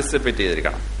നമ്മൾ ആന്റിസിപ്പേറ്റ്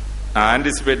ചെയ്തിരിക്കണം. ആ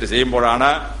ആന്റിസിപ്പേറ്റ് ചെയ്യുമ്പോഴാണ്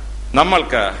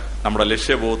നമ്മൾക്ക് നമ്മുടെ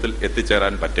ലക്ഷ്യബോധത്തിൽ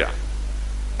എത്തിച്ചേരാൻ പറ്റുക.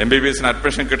 MBBS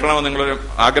അഡ്മിഷൻ കിട്ടണമെന്ന് നിങ്ങളൊരു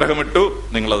ആഗ്രഹമിട്ടു,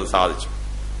 നിങ്ങളത് സാധിച്ചു.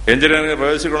 എഞ്ചിനീയറിംഗ്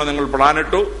പ്രവേശിക്കണമെന്ന് നിങ്ങൾ പ്ലാൻ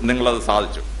ഇട്ടു, നിങ്ങളത്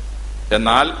സാധിച്ചു.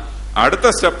 എന്നാൽ അടുത്ത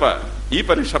സ്റ്റെപ്പ്, ഈ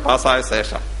പരീക്ഷ പാസ്സായ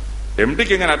ശേഷം MD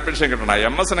എങ്ങനെ അഡ്മിഷൻ കിട്ടണം,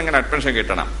 MS എങ്ങനെ അഡ്മിഷൻ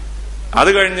കിട്ടണം, അത്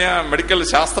കഴിഞ്ഞ് മെഡിക്കൽ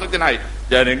ശാസ്ത്രജ്ഞനായി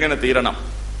ഞാൻ എങ്ങനെ തീരണം,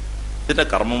 ഇതിന്റെ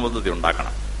കർമ്മപദ്ധതി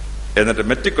ഉണ്ടാക്കണം. എന്നിട്ട്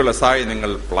മെറ്റിക്കുലസായി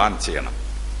നിങ്ങൾ പ്ലാൻ ചെയ്യണം.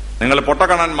 നിങ്ങൾ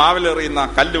പൊട്ടക്കണൻ മാവിലെറിയുന്ന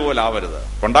കല്ലുപോലെ ആവരുത്.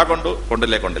 കൊണ്ടാക്കൊണ്ടു,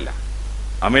 കൊണ്ടില്ലേ കൊണ്ടില്ല.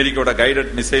 അമേരിക്കയുടെ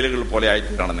ഗൈഡഡ് മിസൈലുകൾ പോലെ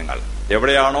ആയിട്ടാണ് നിങ്ങൾ.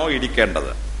 എവിടെയാണോ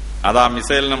ഇടിക്കേണ്ടത് അത് ആ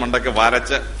മിസൈലിന് മണ്ടയ്ക്ക്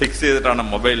വരച്ച് ഫിക്സ് ചെയ്തിട്ടാണ്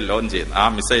മൊബൈൽ ലോഞ്ച് ചെയ്യുന്നത്, ആ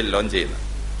മിസൈൽ ലോഞ്ച് ചെയ്യുന്നത്.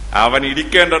 അവൻ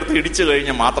ഇടിക്കേണ്ടടുത്ത് ഇടിച്ചു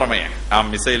കഴിഞ്ഞ് മാത്രമേ ആ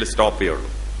മിസൈൽ സ്റ്റോപ്പ് ചെയ്യുള്ളൂ.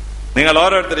 നിങ്ങൾ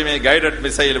ഓരോരുത്തരും ഈ ഗൈഡഡ്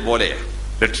മിസൈൽ പോലെ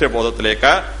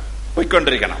ലക്ഷ്യബോധത്തിലേക്ക്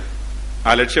പോയിക്കൊണ്ടിരിക്കണം.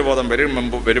 ആ ലക്ഷ്യബോധം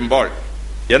വരുമ്പോൾ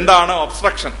എന്താണ്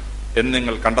ഒബ്സ്ട്രക്ഷൻ എന്ന്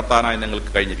നിങ്ങൾ കണ്ടെത്താനായി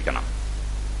നിങ്ങൾക്ക് കഴിഞ്ഞിരിക്കണം.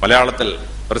 മലയാളത്തിൽ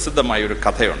പ്രസിദ്ധമായ ഒരു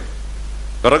കഥയുണ്ട്.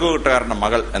 വിറകുകെട്ടുകാരന്റെ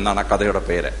മകൾ എന്നാണ് ആ കഥയുടെ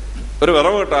പേര്. ഒരു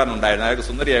വിറകുകെട്ടുകാരനുണ്ടായിരുന്നു, അയാൾക്ക്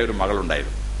സുന്ദരിയായ ഒരു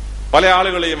മകളുണ്ടായിരുന്നു. പല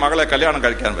ആളുകൾ ഈ മകളെ കല്യാണം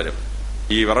കഴിക്കാൻ വരും.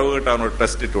 ഈ വിറകുകെട്ടുകാരൻ ഒരു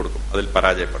ടെസ്റ്റ് ഇട്ട് കൊടുക്കും, അതിൽ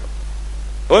പരാജയപ്പെടും.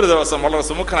 ഒരു ദിവസം വളരെ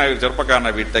സുമുഖനായ ഒരു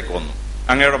ചെറുപ്പക്കാരനെ വീട്ടിലേക്ക് വന്നു.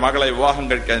 അങ്ങയുടെ മകളെ വിവാഹം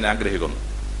കഴിക്കാൻ ആഗ്രഹിക്കുന്നു.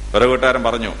 വിറകുകെട്ടുകാരൻ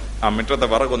പറഞ്ഞു, ആ മുറ്റത്തെ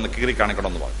വിറകൊന്ന് കീറി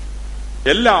കാണിക്കണമെന്ന് പറഞ്ഞു.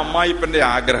 എല്ലാ അമ്മായിപ്പന്റെ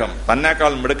ആഗ്രഹം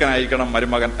തന്നേക്കാൾ മിടുക്കനായിരിക്കണം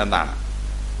മരുമകൻ എന്നാണ്.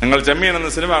 നിങ്ങൾ ചെമ്മീൻ എന്ന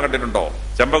സിനിമ കണ്ടിട്ടുണ്ടോ?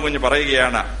 ചെമ്പൻകുഞ്ഞ്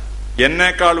പറയുകയാണ്,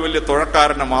 എന്നേക്കാൾ വലിയ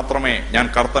തുഴക്കാരനെ മാത്രമേ ഞാൻ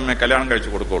കറുത്തമ്മയെ കല്യാണം കഴിച്ചു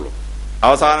കൊടുക്കുള്ളൂ.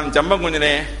 അവസാനം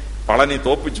ചെമ്പൻകുഞ്ഞിനെ പളനി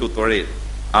തോപ്പിച്ചു തുഴയിൽ.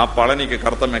 ആ പളനിക്ക്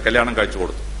കറുത്തമ്മയെ കല്യാണം കഴിച്ചു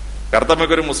കൊടുത്തു.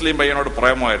 കറുത്തമ്മയ്ക്ക് ഒരു മുസ്ലിം പയ്യനോട്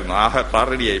പ്രേമമായിരുന്നു.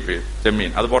 Fr.റിയായി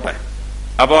ചെമ്മീൻ, അത് പോട്ടെ.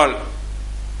 അപ്പോൾ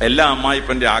എല്ലാ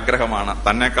അമ്മായിപ്പന്റെ ആഗ്രഹമാണ്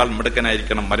തന്നേക്കാൾ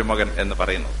മിടുക്കനായിരിക്കണം മരുമകൻ എന്ന്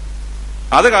പറയുന്നത്.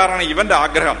 അത് കാരണം ഇവന്റെ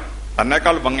ആഗ്രഹം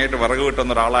തന്നേക്കാൾ ഭംഗിയായിട്ട് വിറക്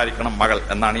കിട്ടുന്ന ഒരാളായിരിക്കണം മകൾ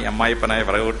എന്നാണ് ഈ അമ്മായിപ്പനായ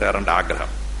വിറക് കിട്ടുകാരന്റെ ആഗ്രഹം.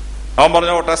 അവൻ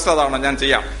പറഞ്ഞു, ടെസ്റ്റ് അതാണ്, ഞാൻ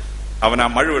ചെയ്യാം. അവൻ ആ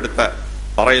മഴുവെടുത്ത്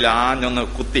തറയിൽ ആഞ്ഞൊന്ന്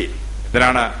കുത്തി.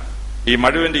 ഇതിനാണ് ഈ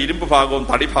മഴുവിന്റെ ഇരുമ്പ് ഭാഗവും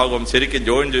തടി ഭാഗവും ശരിക്കും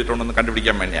ജോയിൻ ചെയ്തിട്ടുണ്ടെന്ന്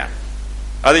കണ്ടുപിടിക്കാൻ വേണ്ടിയാണ്.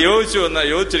 അത്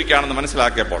യോജിച്ചിരിക്കുകയാണെന്ന്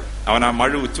മനസ്സിലാക്കിയപ്പോൾ അവൻ ആ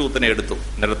മഴു ഉച്ചൂത്തിനെ എടുത്തു.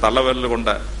 എന്നിട്ട് തള്ളവിരൽ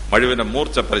കൊണ്ട് മഴുവിന്റെ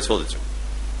മൂർച്ച പരിശോധിച്ചു.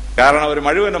 കാരണം ഒരു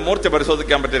മഴുവിന്റെ മൂർച്ച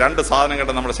പരിശോധിക്കാൻ പറ്റിയ 2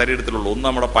 സാധനങ്ങളുടെ നമ്മുടെ ശരീരത്തിലുള്ളൂ. ഒന്ന്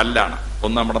നമ്മുടെ പല്ലാണ്,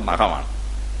 ഒന്ന് നമ്മുടെ നഖമാണ്.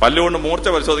 പല്ലുകൊണ്ട് മൂർച്ച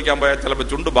പരിശോധിക്കാൻ പോയാൽ ചിലപ്പോൾ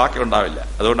ചുണ്ട് ബാക്കി ഉണ്ടാവില്ല.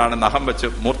 അതുകൊണ്ടാണ് നഖം വെച്ച്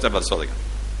മൂർച്ച പരിശോധിക്കുന്നത്.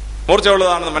 മൂർച്ച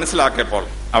ഉള്ളതാണെന്ന് മനസ്സിലാക്കിയപ്പോൾ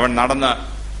അവൻ നടന്ന്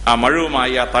ആ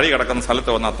മഴുവുമായി ആ തടി കിടക്കുന്ന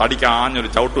സ്ഥലത്ത് വന്ന് ആ തടിക്ക് ആഞ്ഞൊരു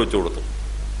ചവിട്ട് വെച്ചു കൊടുത്തു.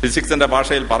 ഫിസിക്സിന്റെ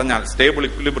ഭാഷയിൽ പറഞ്ഞാൽ സ്റ്റേബിൾ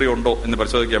ഇക്വിലിബ്രിയം ഉണ്ടോ എന്ന്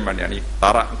പരിശോധിക്കാൻ വേണ്ടിയാണ്. ഈ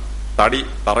തടി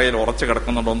തറയിൽ ഉറച്ചു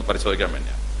കിടക്കുന്നുണ്ടോ എന്ന് പരിശോധിക്കാൻ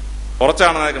വേണ്ടിയാണ്.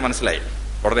 ഉറച്ചാണെന്ന് എനിക്ക് മനസ്സിലായി.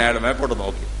 ഉടനെ അയാൾ മേപ്പോട്ട്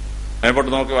നോക്കി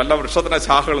വല്ല വൃക്ഷത്തിന്റെ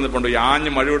ശാഖകൾ നിൽപ്പുണ്ട്. ഈ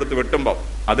ആഞ്ഞ് മഴുവെടുത്ത് വെട്ടുമ്പോൾ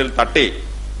അതിൽ തട്ടി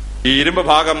ഈ ഇരുമ്പ്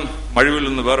ഭാഗം മഴുവിൽ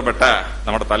നിന്ന് വേർപെട്ട്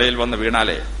നമ്മുടെ തലയിൽ വന്ന്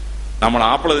വീണാലേ നമ്മൾ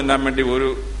ആപ്പിൾ തിന്നാൻ വേണ്ടി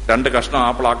 2 കഷ്ണം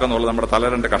ആപ്പിൾ ആക്കുന്നുള്ളത് നമ്മുടെ തല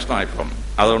 2 കഷ്ണമായിപ്പം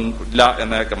അതൊന്നില്ല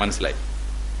എന്നൊക്കെ മനസ്സിലായി.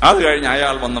 അത് കഴിഞ്ഞ്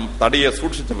അയാൾ വന്ന് തടിയെ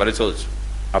സൂക്ഷിച്ച് പരിശോധിച്ചു.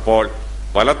 അപ്പോൾ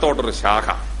വലത്തോട്ടൊരു ശാഖ.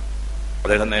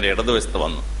 അദ്ദേഹം നേരെ ഇടതുവശത്ത്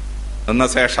വന്നു നിന്ന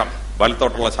ശേഷം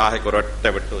വലത്തോട്ടുള്ള ശാഖയ്ക്ക് ഒരൊറ്റ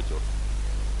വെട്ടുവെച്ചു.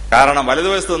 കാരണം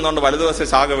വലതുവശത്ത് നിന്നുകൊണ്ട് വലതുവശത്തെ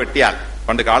ശാഖ വെട്ടിയാൽ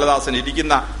പണ്ട് കാളിദാസൻ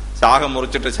ഇരിക്കുന്ന ശാഖ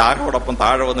മുറിച്ചിട്ട് ശാഖയോടൊപ്പം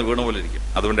താഴെ വന്ന് വീണുപോലെ ഇരിക്കും.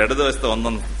 അതുകൊണ്ട് ഇടതുവശത്ത് വന്ന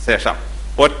ശേഷം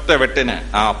ഒറ്റ വെട്ടിന്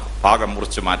ആ ഭാഗം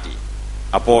മുറിച്ചു മാറ്റി.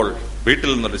 അപ്പോൾ വീട്ടിൽ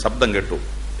നിന്നൊരു ശബ്ദം കേട്ടു,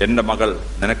 എന്റെ മകൾ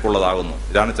നിനക്കുള്ളതാകുന്നു.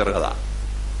 ഇതാണ് ചെറുകഥ.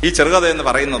 ഈ ചെറുകഥ എന്ന്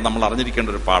പറയുന്നത് നമ്മൾ അറിഞ്ഞിരിക്കേണ്ട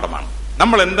ഒരു പാഠമാണ്.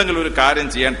 നമ്മൾ എന്തെങ്കിലും ഒരു കാര്യം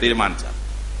ചെയ്യാൻ തീരുമാനിച്ചാൽ,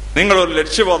 നിങ്ങളൊരു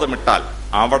ലക്ഷ്യബോധമിട്ടാൽ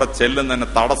അവിടെ ചെല്ലുന്നതിന്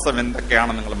തടസ്സം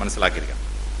എന്തൊക്കെയാണെന്ന് നിങ്ങൾ മനസ്സിലാക്കിയിരിക്കണം.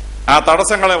 ആ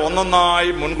തടസ്സങ്ങളെ ഒന്നൊന്നായി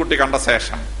മുൻകൂട്ടി കണ്ട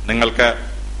ശേഷം നിങ്ങൾക്ക്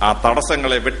ആ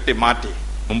തടസ്സങ്ങളെ വെട്ടി മാറ്റി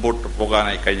മുമ്പോട്ട്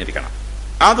പോകാനായി കഴിഞ്ഞിരിക്കണം.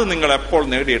 അത് നിങ്ങൾ എപ്പോൾ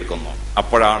നേടിയെടുക്കുന്നു,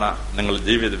 അപ്പോഴാണ് നിങ്ങൾ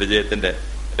ജീവിത വിജയത്തിന്റെ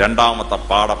രണ്ടാമത്തെ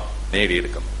പാഠം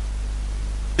നേടിയെടുക്കുന്നത്.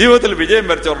 ജീവിതത്തിൽ വിജയം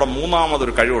വരിച്ചവരുടെ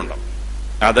മൂന്നാമതൊരു കഴിവുണ്ട്.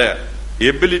 അത്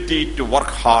എബിലിറ്റി ടു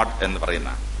വർക്ക് ഹാർഡ് എന്ന്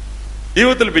പറയുന്ന.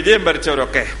 ജീവിതത്തിൽ വിജയം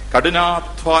വരിച്ചവരൊക്കെ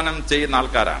കഠിനാധ്വാനം ചെയ്യുന്ന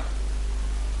ആൾക്കാരാണ്.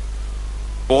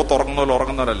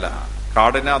 ഉറങ്ങുന്നവരല്ല,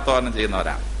 കഠിനാധ്വാനം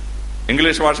ചെയ്യുന്നവരാണ്.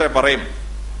 ഇംഗ്ലീഷ് ഭാഷയിൽ പറയും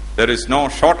there is no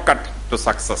shortcut to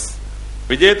success.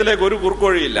 വിജയത്തിലേക്ക് ഒരു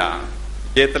കുറുക്കുവഴിയില്ല.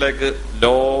 വിജയത്തിലേക്ക്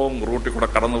ലോങ് റൂട്ടിൽ കൂടെ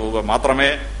കടന്നു പോവുക മാത്രമേ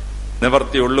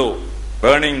നിവർത്തിയുള്ളൂ.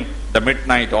 Burning the mid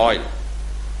night oil.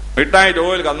 Mid night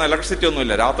oil അന്ന് ഇലക്ട്രിസിറ്റി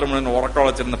ഒന്നുമില്ല. രാത്രി മുഴുവൻ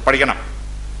ഉറക്കമുളച്ചിരുന്ന് പഠിക്കണം.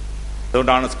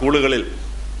 അതുകൊണ്ടാണ് സ്കൂളുകളിൽ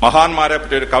മഹാന്മാരെ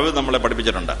പറ്റി ഒരു കവി നമ്മളെ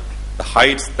പഠിപ്പിച്ചിട്ടുണ്ട്. The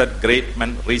heights that great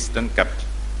men reached and kept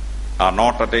are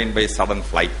not attained by sudden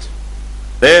flight.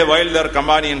 They, while their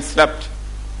companions slept,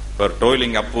 were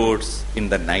toiling upwards in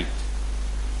the night.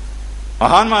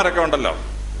 മഹാന്മാരൊക്കെ ഉണ്ടല്ലോ,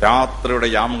 രാത്രിയുടെ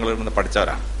യാമങ്ങളിൽ നിന്ന്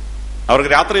പഠിച്ചവരാണ്.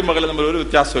 അവർക്ക് രാത്രിയും പകലും തമ്മിൽ ഒരു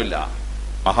വ്യത്യാസമില്ല.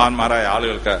 മഹാന്മാരായ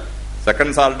ആളുകൾക്ക്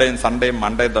സെക്കൻഡ് സാറ്റർഡേയും സൺഡേയും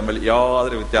മൺഡേയും തമ്മിൽ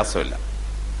യാതൊരു വ്യത്യാസമില്ല.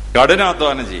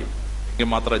 കഠിനാധ്വാനം ചെയ്യും, എങ്കിൽ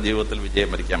മാത്രമേ ജീവിതത്തിൽ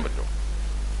വിജയം വരിക്കാൻ പറ്റൂ.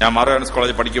 ഞാൻ മാർഗവൻസ്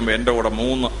കോളേജിൽ പഠിക്കുമ്പോൾ എന്റെ കൂടെ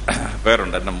 3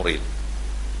 പേരുണ്ട് എന്റെ മുറിയിൽ.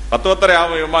 10:10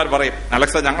 ആകുമ്പോൾ ഇവന്മാർ പറയും,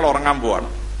 അലക്സ ഞങ്ങൾ ഉറങ്ങാൻ പോവാണ്.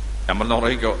 ഞാൻ പറഞ്ഞ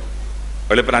ഉറങ്ങിക്കോ.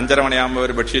 വെളുപ്പിന് 5:30 മണിയാകുമ്പോൾ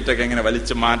ഒരു ബെഡ്ഷീറ്റൊക്കെ ഇങ്ങനെ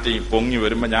വലിച്ചു മാറ്റി പൊങ്ങി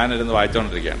വരുമ്പോൾ ഞാനിരുന്ന്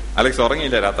വായിച്ചുകൊണ്ടിരിക്കുകയാണ്. അലക്സ്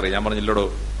ഉറങ്ങിയില്ല രാത്രി. ഞാൻ പറഞ്ഞില്ലോടോ,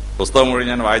 പുസ്തകം മുഴുവൻ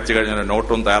ഞാൻ വായിച്ചു കഴിഞ്ഞു,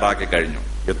 നോട്ടും തയ്യാറാക്കി കഴിഞ്ഞു.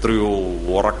 എത്രയോ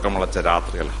ഉറക്കമുളച്ച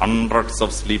രാത്രികൾ, ഹൺഡ്രഡ്സ്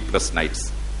ഓഫ് സ്ലീപ്ലെസ് നൈറ്റ്സ്.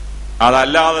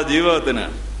 അതല്ലാതെ ജീവിതത്തിന്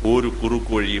ഒരു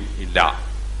കുറുക്കുവഴിയും ഇല്ല.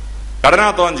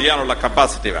 കഠിനാധ്വാനം ചെയ്യാനുള്ള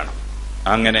കപ്പാസിറ്റി വേണം.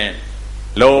 അങ്ങനെ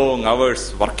ലോങ് അവേഴ്സ്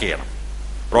വർക്ക് ചെയ്യണം.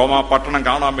 റോമ പട്ടണം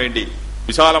കാണാൻ വേണ്ടി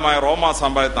വിശാലമായ റോമ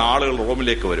സാമ്രാജ്യത്തിന് ആളുകൾ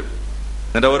റോമിലേക്ക് വരും.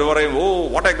 എന്നിട്ട് അവർ പറയും, oh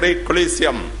what A great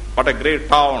Coliseum, what A great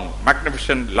town,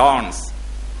 magnificent loans.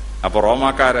 അപ്പൊ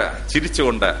റോമാക്കാര്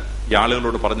ചിരിച്ചുകൊണ്ട് ഈ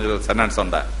ആളുകളോട് പറഞ്ഞൊരു സെന്റൻസ്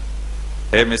ഉണ്ട്,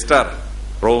 hey mister,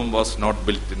 Rome was not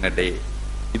built in A day.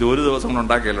 ഇത് ഒരു ദിവസം കൊണ്ട്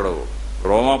ഉണ്ടാക്കിയല്ലോ.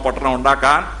 റോമ പട്ടണം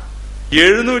ഉണ്ടാക്കാൻ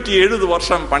 770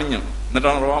 വർഷം പണിഞ്ഞു.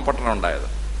 എന്നിട്ടാണ് റോമ പട്ടണം ഉണ്ടായത്.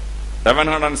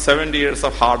 770 years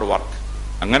ഓഫ് ഹാർഡ് വർക്ക്.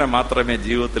 അങ്ങനെ മാത്രമേ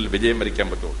ജീവിതത്തിൽ വിജയം വരിക്കാൻ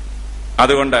പറ്റുള്ളൂ.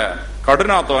 അതുകൊണ്ട്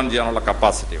കഠിനാധ്വാനം ചെയ്യാനുള്ള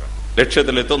കപ്പാസിറ്റി വേണം.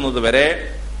 ലക്ഷ്യത്തിൽ എത്തുന്നത് വരെ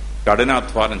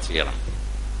കഠിനാധ്വാനം ചെയ്യണം.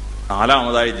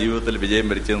 4-മതായി ജീവിതത്തിൽ വിജയം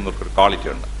വരിച്ചെന്നൊരു ക്വാളിറ്റി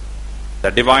ഉണ്ട്.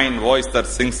 The divine voice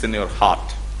that sings in your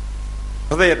heart.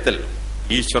 ഹൃദയത്തിൽ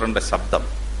ഈശ്വരന്റെ ശബ്ദം,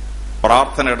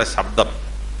 പ്രാർത്ഥനയുടെ ശബ്ദം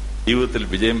ജീവിതത്തിൽ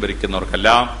വിജയം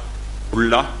വരിക്കുന്നവർക്കെല്ലാം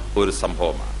ഉള്ള ഒരു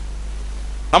സംഭവമാണ്.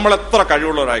 നമ്മൾ എത്ര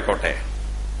കഴിവുള്ളവരായിക്കോട്ടെ,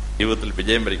 ജീവിതത്തിൽ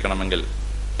വിജയം വരിക്കണമെങ്കിൽ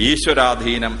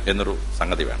ഈശ്വരാധീനം എന്നൊരു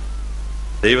സംഗതി വേണം.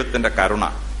 ദൈവത്തിന്റെ കരുണ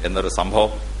എന്നൊരു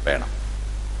സംഭവം വേണം.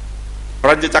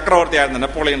 ഫ്രഞ്ച് ചക്രവർത്തിയായിരുന്ന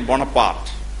നെപ്പോളിയൻ ബോണപ്പാർട്ട്,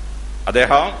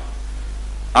 അദ്ദേഹം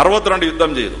 62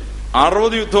 യുദ്ധം ചെയ്തു.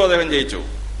 60 യുദ്ധം അദ്ദേഹം ജയിച്ചു.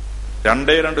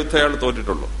 2 യുദ്ധം അയാൾ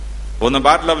തോറ്റിട്ടുള്ളൂ. ഒന്ന്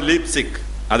ബാറ്റിൽ ഓഫ് ലീപ്സിക്,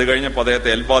 അത് കഴിഞ്ഞപ്പോൾ അദ്ദേഹത്തെ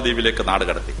എൽബാ ദ്വീപിലേക്ക് നാട്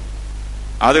കടത്തി.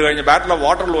 അത് കഴിഞ്ഞ് ബാറ്റിൽ ഓഫ്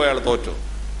വാട്ടർലൂ അയാൾ തോറ്റു.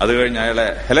 അത് കഴിഞ്ഞ് അയാളെ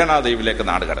ഹെലന ദ്വീപിലേക്ക്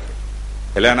നാട് കടത്തി.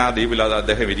 ഹെലന ദ്വീപിൽ അത്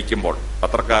അദ്ദേഹം ഇരിക്കുമ്പോൾ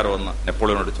പത്രക്കാർ വന്ന്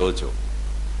നെപ്പോളിയനോട് ചോദിച്ചു,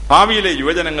 ഭാവിയിലെ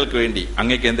യുവജനങ്ങൾക്ക് വേണ്ടി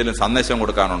അങ്ങേക്ക് എന്തെങ്കിലും സന്ദേശം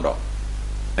കൊടുക്കാനുണ്ടോ?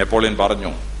 നെപ്പോളിയൻ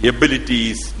പറഞ്ഞു, ability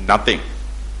is nothing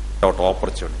without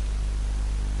opportunity.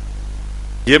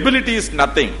 Ability is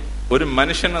nothing. ഒരു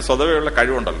മനുഷ്യന് സ്വതവേയുള്ള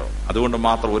കഴിവുണ്ടല്ലോ, അതുകൊണ്ട്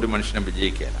മാത്രം ഒരു മനുഷ്യനും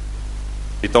വിജയിക്കുകയില്ല.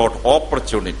 Without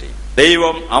opportunity.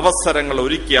 ദൈവം അവസരങ്ങൾ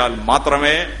ഒരുക്കിയാൽ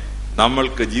മാത്രമേ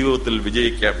നമ്മൾക്ക് ജീവിതത്തിൽ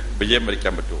വിജയം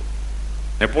വരിക്കാൻ പറ്റൂ.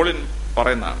 നെപ്പോളിയൻ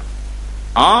പറയുന്നതാണ്.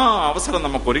 ആ അവസരം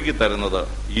നമുക്ക് ഒരുക്കി തരുന്നത്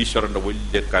ഈശ്വരന്റെ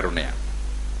വലിയ കരുണയാണ്.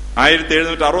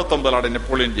 1769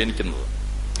 നെപ്പോളിയൻ ജനിക്കുന്നത്.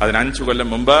 അതിന് 5 കൊല്ലം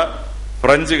മുമ്പ്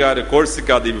ഫ്രഞ്ചുകാര്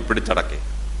കോഴ്സിക്ക ദ്വീപ് പിടിച്ചടക്കി.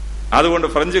 അതുകൊണ്ട്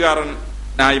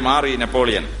ഫ്രഞ്ചുകാരനായി മാറി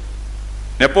നെപ്പോളിയൻ.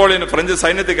 നെപ്പോളിയന് ഫ്രഞ്ച്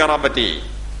സൈന്യത്തിൽ കയറാൻ പറ്റി.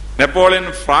 നെപ്പോളിയൻ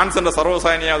ഫ്രാൻസിന്റെ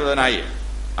സർവ്വസൈന്യാധിപനായി.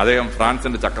 അദ്ദേഹം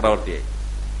ഫ്രാൻസിന്റെ ചക്രവർത്തിയായി.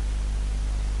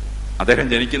 അദ്ദേഹം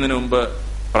ജനിക്കുന്നതിന് മുമ്പ്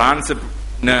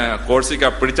ഫ്രാൻസിന് കോഴ്സിക്ക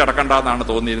പിടിച്ചടക്കണ്ടെന്നാണ്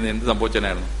തോന്നിയിരുന്നത്. എന്ത്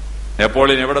സംഭവിച്ചനായിരുന്നു?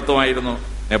 നെപ്പോളിയൻ എവിടത്തുമായിരുന്നു?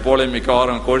 നെപ്പോളിയൻ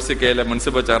മിക്കവാറും കോഴ്സിക്കയിലെ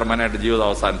മുനിസിപ്പൽ ചെയർമാനായിട്ട് ജീവിതം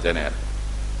അവസാനിച്ചേനായിരുന്നു.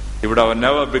 He would have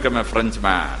never become a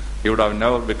Frenchman. He would have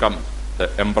never become the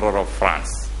Emperor of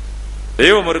France.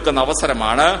 ദൈവമൊരുക്കുന്ന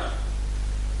അവസരമാണ്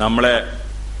നമ്മളെ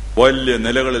വലിയ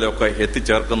നിലകളിലൊക്കെ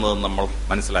എത്തിച്ചേർക്കുന്നതെന്ന് നമ്മൾ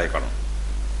മനസ്സിലാക്കണം.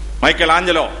 Michael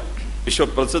Angelo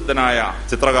വിശ്വപ്രസിദ്ധനായ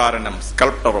ചിത്രകാരനും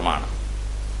സ്കൾപ്റ്ററുമാണ്.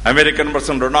 American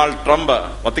president Donald Trump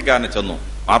വത്തിക്കാനിൽ ചെന്നു.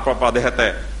 മാർപ്പാപ്പ അദ്ദേഹത്തെ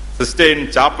സിസ്റ്റൈൻ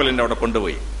ചാപ്പലിന്റെ അവിടെ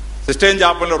കൊണ്ടുപോയി. സിസ്റ്റൈൻ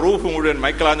ചാപ്പലിന്റെ റൂഫ് മുഴുവൻ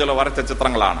മൈക്കൽ ആഞ്ചലോ വരച്ച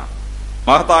ചിത്രങ്ങളാണ്.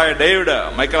 മഹത്തായ ഡേവിഡ്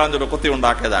മൈക്കൽ ആഞ്ചലോ കൊത്തി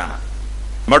ഉണ്ടാക്കിയതാണ്.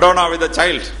 Madonna with a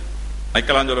child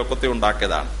Michael Angelo കൊത്തി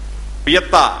ഉണ്ടാക്കിയതാണ്.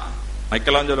 പിയത്ത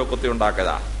മൈക്കൽ ആഞ്ചലോ കൊത്തി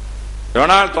ഉണ്ടാക്കിയതാണ്.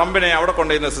 ഡൊണാൾഡ് ട്രംപിനെ അവിടെ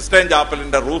കൊണ്ടുവരുന്ന സിസ്റ്റൈൻ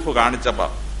ചാപ്പലിന്റെ റൂഫ് കാണിച്ചപ്പോ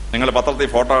നിങ്ങൾ പത്രത്തിൽ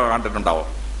ഫോട്ടോ കണ്ടിട്ടുണ്ടാവും.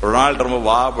 ഡൊണാൾഡ് ട്രംപ്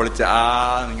വാ പൊളിച്ച്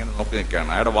ഇങ്ങനെ നോക്കി നിൽക്കുകയാണ്.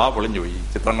 അയാളുടെ വാ പൊളിഞ്ഞു പോയി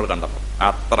ചിത്രങ്ങൾ കണ്ടപ്പോൾ.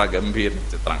 അത്ര ഗംഭീര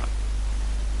ചിത്രങ്ങൾ.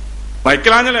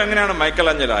 മൈക്കൽ ആഞ്ചലോ എങ്ങനെയാണ് മൈക്കൽ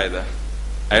ആഞ്ചലോ ആയത്?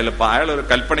 അയാളൊരു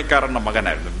കൽപ്പണിക്കാരന്റെ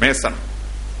മകനായിരുന്നു, മേസൺ.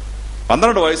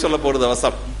 12 വയസ്സുള്ളപ്പോൾ ഒരു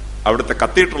ദിവസം അവിടുത്തെ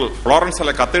കത്തീഡ്രൽ,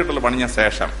 ഫ്ലോറൻസിലെ കത്തീഡ്രൽ പണിഞ്ഞ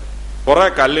ശേഷം കുറെ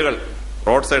കല്ലുകൾ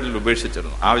റോഡ് സൈഡിൽ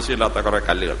ഉപേക്ഷിച്ചിരുന്നു, ആവശ്യമില്ലാത്ത കുറെ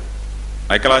കല്ലുകൾ.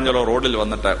 മൈക്കൽ ആഞ്ചലോ റോഡിൽ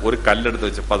വന്നിട്ട് ഒരു കല്ലെടുത്ത്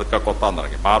വെച്ച് പതുക്കെ കൊത്താൻ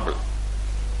തുടങ്ങി, മാർബിൾ.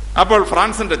 അപ്പോൾ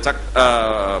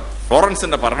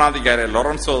ഫ്ലോറൻസിന്റെ ഭരണാധികാരി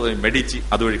ലോറൻസോ ദി മെഡിച്ചി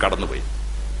അതുവഴി കടന്നുപോയി.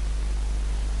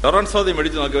 ലോറൻസോ ദി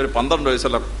മെഡിച്ചി നോക്കി ഒരു 12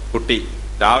 വയസ്സുള്ള കുട്ടി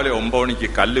രാവിലെ 9 മണിക്ക്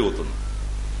കല്ല് കുത്തുന്നു.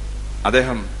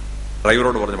 അദ്ദേഹം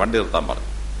ഡ്രൈവറോട് പറഞ്ഞു വണ്ടി നിർത്താൻ പറഞ്ഞു.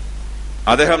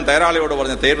 അദ്ദേഹം തേരാളിയോട്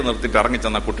പറഞ്ഞ് തേര് നിർത്തിയിട്ട്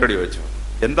ഇറങ്ങിച്ചെന്ന കുട്ടിയോട് ചോദിച്ചു,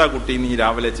 എന്താ കുട്ടി നീ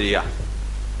രാവിലെ ചെയ്യാ?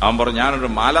 അവൻ പറഞ്ഞു, ഞാനൊരു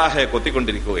മാലാഹയെ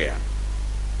കൊത്തിക്കൊണ്ടിരിക്കുകയാണ്.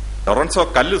 ലോറൻസോ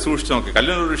കല്ല് സൂക്ഷിച്ചു നോക്കി,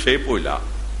 കല്ലിനൊരു ഷേപ്പും ഇല്ല.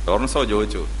 ലോറൻസോ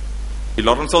ചോദിച്ചു, ഈ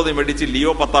ലോറൻസോ ദി മെഡിച്ചി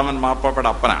ലിയോ 10 മാർപ്പാപ്പയുടെ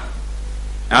അപ്പനാണ്.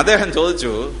 അദ്ദേഹം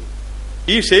ചോദിച്ചു,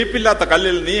 ഈ ഷേപ്പില്ലാത്ത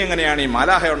കല്ലിൽ നീ എങ്ങനെയാണ് ഈ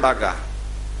മാലാഹ ഉണ്ടാക്കുക?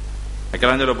 മൈക്കൽ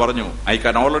ആഞ്ചലോ പറഞ്ഞു, I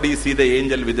can already see the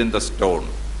Angel within the stone.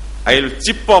 I will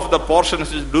chip of the portions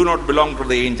which do not belong to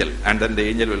the angel and then the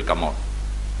angel will come out.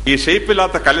 ഈ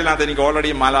ഷേപ്പില്ലാത്ത കല്ലിനകത്ത് എനിക്ക്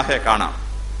already മാലാഹയെ കാണാം.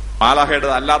 മാലാഹയുടെ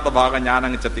അല്ലാത്ത ഭാഗം ഞാൻ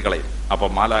അങ്ങ് ചെത്തിക്കളയും. അപ്പൊ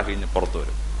മാലാഹ ഇഞ്ഞ് പുറത്തു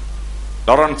വരും.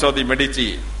 ലോറൻസോ ദി മെഡിച്ചി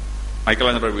മൈക്കൽ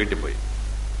ആഞ്ചലോയുടെ വീട്ടിൽ പോയി.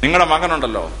 നിങ്ങളുടെ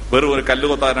മകനുണ്ടല്ലോ, വെറും ഒരു കല്ല്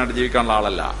കൊത്താനായിട്ട് ജീവിക്കാനുള്ള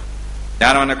ആളല്ല,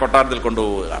 ഞാൻ അവനെ കൊട്ടാരത്തിൽ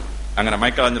കൊണ്ടുപോവുകയാണ്. അങ്ങനെ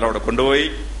മൈക്കൽ ആഞ്ചലോ അവിടെ കൊണ്ടുപോയി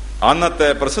അന്നത്തെ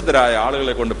പ്രസിദ്ധരായ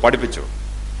ആളുകളെ കൊണ്ട് പഠിപ്പിച്ചു.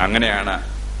 അങ്ങനെയാണ്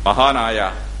മഹാനായ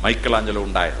മൈക്കൽ ആഞ്ചലോ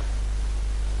ഉണ്ടായത്.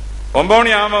 9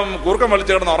 മണിയാകുമ്പം കൂർക്കം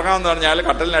വലിച്ചു കിടന്ന് ഉറങ്ങാമെന്ന് പറഞ്ഞാൽ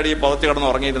കട്ടലിനടിയിൽ പുതച്ച് കിടന്ന്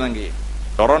ഉറങ്ങിയിരുന്നെങ്കിൽ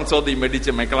ലോറൻസോ ദി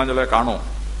മെഡിച്ചി മൈക്കൽ ആഞ്ചലോയെ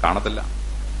കാണത്തില്ല.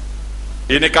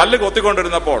 ഇനി കല്ല്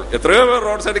കൊത്തിക്കൊണ്ടിരുന്നപ്പോൾ എത്രയോ പേർ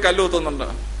റോഡ് സൈഡിൽ കല്ല് കൊത്തുന്നുണ്ട്,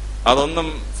 അതൊന്നും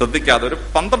ശ്രദ്ധിക്കാതെ ഒരു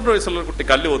 12 വയസ്സുള്ള കുട്ടി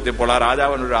കല്ല് കൊത്തിയപ്പോൾ ആ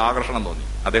രാജാവിനൊരു ആകർഷണം തോന്നി.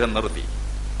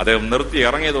 അദ്ദേഹം നിർത്തി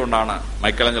ഇറങ്ങിയത് കൊണ്ടാണ്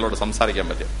മൈക്കൽ ആഞ്ചലോയോട് സംസാരിക്കാൻ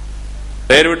പറ്റിയത്.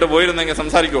 പേര് വിട്ട് പോയിരുന്നെങ്കിൽ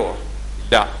സംസാരിക്കുവോ?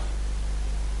 ഇല്ല.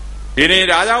 ഇനി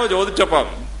രാജാവ് ചോദിച്ചപ്പം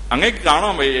അങ്ങേക്ക്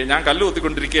കാണാൻ വയ്യേ, ഞാൻ കല്ല്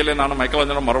കൊത്തിക്കൊണ്ടിരിക്കുകയല്ലേ എന്നാണ് മൈക്കൽ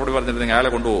ആഞ്ചലോ മറുപടി പറഞ്ഞിരുന്നെങ്കിൽ അയാളെ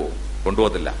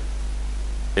കൊണ്ടുപോകത്തില്ല.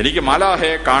 എനിക്ക്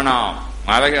മാലാഹയെ കാണാം.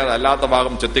 മാലാഹ അതല്ലാത്ത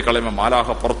ഭാഗം ചെത്തിക്കളയുമ്പോൾ മാലാഹ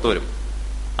പുറത്തു വരും.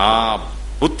 ആ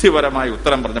ബുദ്ധിപരമായി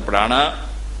ഉത്തരം പറഞ്ഞപ്പോഴാണ്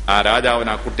ആ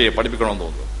രാജാവിന് ആ കുട്ടിയെ പഠിപ്പിക്കണമെന്ന്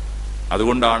തോന്നുന്നത്.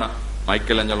 അതുകൊണ്ടാണ്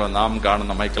മൈക്കൽ ആഞ്ചലോ നാം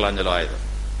കാണുന്ന മൈക്കൽ ആഞ്ചലോ ആയത്.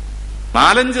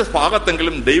 4-5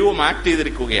 ഭാഗത്തെങ്കിലും ദൈവം ആക്ട്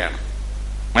ചെയ്തിരിക്കുകയാണ്.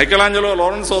 മൈക്കൽ ആഞ്ചലോ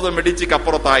ലോറൻസോ ദി മെഡിച്ചിക്ക്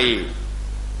അപ്പുറത്തായി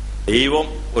ദൈവം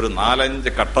ഒരു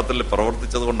 4-5 ഘട്ടത്തിൽ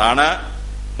പ്രവർത്തിച്ചത് കൊണ്ടാണ്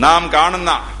നാം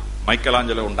കാണുന്ന മൈക്കൽ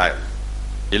ആഞ്ചലോ ഉണ്ടായത്.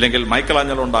 ഇല്ലെങ്കിൽ മൈക്കൽ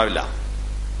ആഞ്ചലോ ഉണ്ടാവില്ല.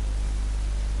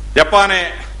 ജപ്പാനെ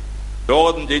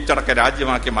ലോകം ജയിച്ചടക്ക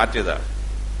രാജ്യമാക്കി മാറ്റിയത്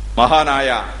മഹാനായ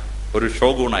ഒരു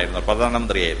ഷോഗൂണായിരുന്നു,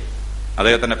 പ്രധാനമന്ത്രിയായിരുന്നു.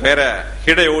 അദ്ദേഹത്തിന്റെ പേര്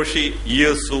ഹിഡയോഷി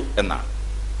ഇയേസു എന്നാണ്.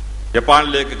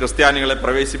 ജപ്പാനിലേക്ക് ക്രിസ്ത്യാനികളെ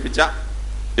പ്രവേശിപ്പിച്ച,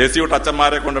 ജെസ്യൂട്ട്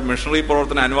അച്ഛന്മാരെ കൊണ്ട് മിഷണറി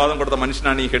പ്രവർത്തന അനുവാദം കൊടുത്ത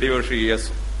മനുഷ്യനാണ് ഈ ഹിഡയോഷി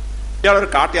ഇയേസു. ഇയാളൊരു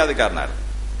കാട്ടിയാദിക്കാരനായിരുന്നു.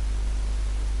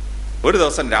 ഒരു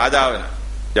ദിവസം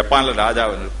ജപ്പാനിലെ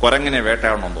രാജാവിന് കുരങ്ങിനെ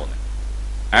വേട്ടയാടണമെന്ന് തോന്നി.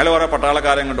 അയാൾ കുറെ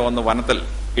പട്ടാളക്കാരെ കൊണ്ട് വന്ന് വനത്തിൽ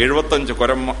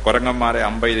 75 കുരങ്ങന്മാരെ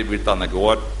അമ്പയിൽ വീഴ്ത്താൻ നോക്കി.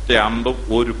 ഒറ്റ അമ്പും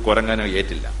ഒരു കുരങ്ങനും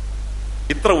ഏറ്റില്ല.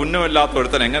 ഇത്ര ഉന്നമില്ലാത്ത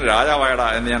ഒരുത്തൻ എങ്ങനെ രാജാവായടാ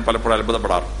എന്ന് ഞാൻ പലപ്പോഴും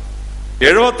അത്ഭുതപ്പെടാറുണ്ട്.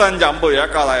 75 അമ്പ്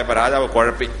ഏക്കാതായപ്പോ രാജാവ്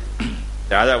കുഴപ്പി.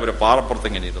 രാജാവ് ഒരു പാറപ്പുറത്ത്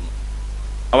ഇങ്ങനെ ഇരുന്നു.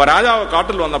 അപ്പൊ രാജാവ്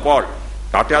കാട്ടിൽ വന്നപ്പോൾ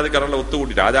കാട്ട്യാദിക്കാരെല്ലാം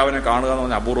ഒത്തുകൂടി രാജാവിനെ കാണുക എന്ന്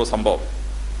പറഞ്ഞ അപൂർവ സംഭവം.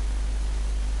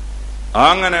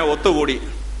 അങ്ങനെ ഒത്തുകൂടി.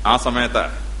 ആ സമയത്ത്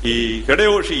ഈ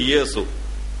ഹിഡയോഷി ഇയേസു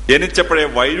ജനിച്ചപ്പോഴേ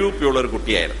വൈരൂപ്യമുള്ള ഒരു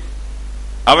കുട്ടിയായിരുന്നു.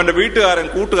 അവന്റെ വീട്ടുകാരൻ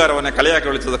കൂട്ടുകാരൻ അവനെ കളിയാക്കി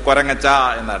വിളിച്ചത് കൊരങ്ങച്ച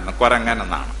എന്നായിരുന്നു, കൊരങ്ങൻ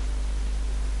എന്നാണ്.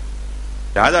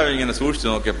 രാജാവ് ഇങ്ങനെ സൂക്ഷിച്ചു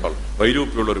നോക്കിയപ്പോൾ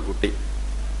വൈരൂപ്യമുള്ള ഒരു കുട്ടി.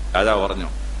 രാജാവ് പറഞ്ഞു,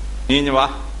 നീ ഇഞ്ഞ് വാ,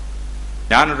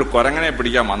 ഞാനൊരു കുരങ്ങനെ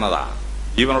പിടിക്കാൻ വന്നതാ,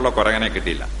 ജീവനുള്ള കുരങ്ങനെ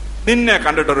കിട്ടിയില്ല. നിന്നെ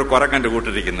കണ്ടിട്ടൊരു കുരങ്ങന്റെ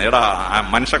കൂട്ടിരിക്കുന്നു, എടാ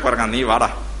മനുഷ്യ കുരങ്ങ നീ വാടാ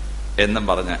എന്നും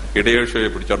പറഞ്ഞ് ഹിഡയോഷിയെ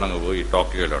പിടിച്ചോണ്ടങ്ങ് പോയി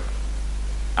ടോക്കിയോയിലോട്ട്.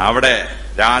 അവിടെ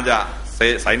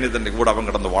സൈന്യത്തിന്റെ കൂടെ അവൻ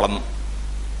കിടന്ന് വളർന്നു.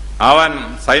 അവൻ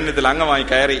സൈന്യത്തിൽ അംഗമായി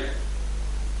കയറി.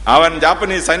 അവൻ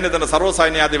ജാപ്പനീസ് സൈന്യത്തിന്റെ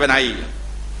സർവ്വസൈന്യാധിപനായി.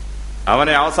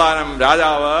 അവനെ അവസാനം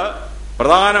രാജാവ്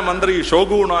പ്രധാനമന്ത്രി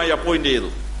ഷോഗൂണായി അപ്പോയിന്റ് ചെയ്തു.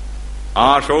 ആ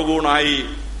ഷോഗൂണായി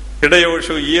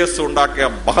ഹിഡയോഷി ഇയേസു ഉണ്ടാക്കിയ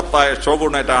മഹത്തായ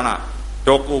ഷോഗൂണേറ്റാണ്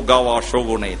ടോക്കുഗാവ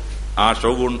ഷോഗൂണേറ്റ്. ആ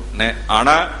ഷോഗൂണെ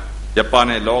ആണ്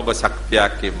ജപ്പാനെ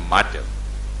ലോകശക്തിയാക്കി മാറ്റിയത്.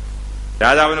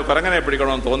 രാജാവിന് കുരങ്ങനെ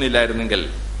പിടിക്കണമെന്ന് തോന്നിയില്ലായിരുന്നെങ്കിൽ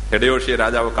ഹിഡയോഷിയെ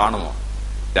രാജാവ് കാണുമോ?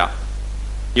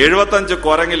 75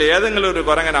 കുരങ്ങിൽ ഏതെങ്കിലും ഒരു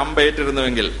കുരങ്ങൻ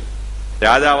അമ്പേറ്റിരുന്നുവെങ്കിൽ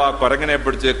രാജാവ് ആ കുരങ്ങനെ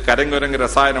പിടിച്ച് കരങ്കുരങ്ങ്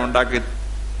രസായനം ഉണ്ടാക്കി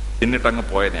തിന്നിട്ടങ്ങ്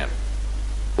പോയനെയാണ്.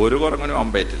 ഒരു കുരങ്ങനും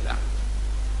അമ്പേറ്റില്ല.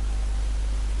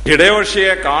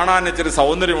 ഹിഡയോഷിയെ കാണാൻ ഇച്ചിരി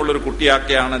സൗന്ദര്യമുള്ളൊരു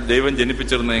കുട്ടിയാക്കിയാണ് ദൈവം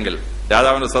ജനിപ്പിച്ചിരുന്നതെങ്കിൽ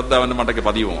രാജാവിന്റെ ശ്രദ്ധ അവന്റെ മണ്ടയ്ക്ക്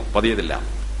പതിയതില്ല.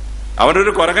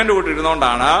 അവനൊരു കുരങ്ങന്റെ കൂട്ടി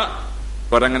ഇരുന്നുകൊണ്ടാണ്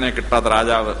കുരങ്ങനെ കിട്ടാത്ത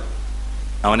രാജാവ്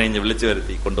അവനെ ഇഞ്ഞ് വിളിച്ചു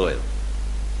വരുത്തി കൊണ്ടുപോയത്.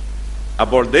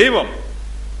 അപ്പോൾ ദൈവം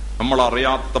നമ്മൾ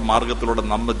അറിയാത്ത മാർഗത്തിലൂടെ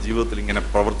നമ്മുടെ ജീവിതത്തിൽ ഇങ്ങനെ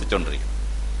പ്രവർത്തിച്ചുകൊണ്ടിരിക്കും.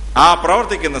 ആ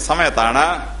പ്രവർത്തിക്കുന്ന സമയത്താണ്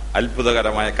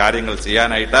അത്ഭുതകരമായ കാര്യങ്ങൾ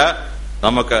ചെയ്യാനായിട്ട്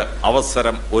നമുക്ക്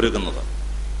അവസരം ഒരുങ്ങുന്നത്.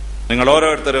 നിങ്ങൾ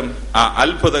ഓരോരുത്തരും ആ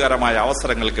അത്ഭുതകരമായ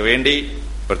അവസരങ്ങൾക്ക് വേണ്ടി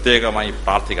പ്രത്യേകമായി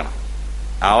പ്രാർത്ഥിക്കണം.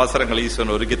 ആ അവസരങ്ങൾ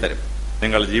ഈശ്വരൻ ഒരുക്കിത്തരും.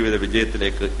 നിങ്ങൾ ജീവിത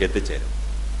വിജയത്തിലേക്ക് എത്തിച്ചേരും.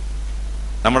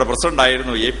 നമ്മുടെ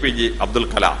പ്രസിഡന്റായിരുന്നു APJ അബ്ദുൽ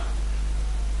കലാം.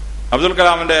 അബ്ദുൽ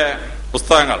കലാമിന്റെ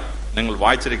പുസ്തകങ്ങൾ നിങ്ങൾ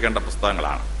വായിച്ചിരിക്കേണ്ട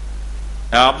പുസ്തകങ്ങളാണ്.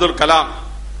 അബ്ദുൽ കലാം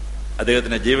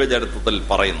അദ്ദേഹത്തിന്റെ ജീവചരിത്രത്തിൽ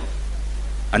പറയുന്നു,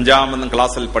 5ാം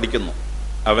ക്ലാസ്സിൽ പഠിക്കുന്നു.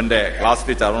 അവന്റെ ക്ലാസ്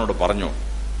ടീച്ചർ അവനോട് പറഞ്ഞു,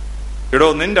 എടോ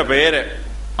നിന്റെ പേര്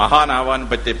മഹാനാവാൻ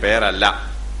പറ്റിയ പേരല്ല.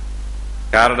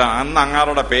 കാരണം അന്ന്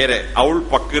അങ്ങാരുടെ പേര് ഔൾ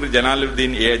പക്കീർ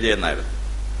ജലാലുദ്ദീൻ AJ എന്നായിരുന്നു.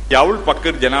 ഈ ഔൾ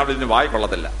പക്കീർ ജലാലുദ്ദീൻ വായി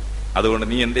കൊള്ളത്തില്ല. അതുകൊണ്ട്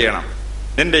നീ എന്ത് ചെയ്യണം,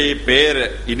 നിന്റെ ഈ പേര്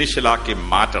ഇനിഷ്യലാക്കി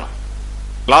മാറ്റണം.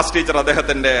 ക്ലാസ് ടീച്ചർ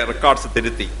അദ്ദേഹത്തിന്റെ റെക്കോർഡ്സ്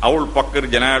തിരുത്തി ഔൾ പക്കീർ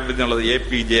ജലാലുദ്ദീൻ ഉള്ളത്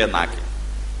APJ എന്നാക്കി.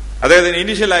 അദ്ദേഹത്തിന്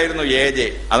ഇനിഷ്യലായിരുന്നു AJ,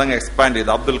 അതങ്ങ് എക്സ്പാൻഡ്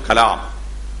ചെയ്ത് അബ്ദുൽ കലാം.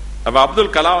 അപ്പൊ അബ്ദുൽ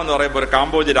കലാം എന്ന് പറയുമ്പോൾ ഒരു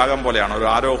കാമ്പോജി രാഗം പോലെയാണ്, ഒരു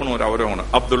ആരോഹണം ഒരു അവരോഹണം.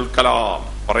 അബ്ദുൽ കലാം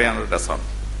പറയാനൊരു രസമാണ്.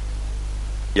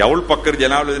 യൗൾ പക്കീർ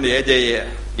ജലാലുദ്ദീൻ AJയെ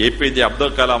APJ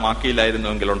അബ്ദുൽ കലാം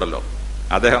ആക്കിയില്ലായിരുന്നുവെങ്കിലുണ്ടല്ലോ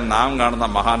അദ്ദേഹം നാം കാണുന്ന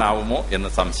മഹാനാവുമോ എന്ന്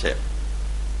സംശയം.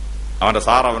 അവന്റെ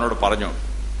സാർ അവനോട് പറഞ്ഞു,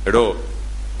 എടോ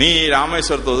നീ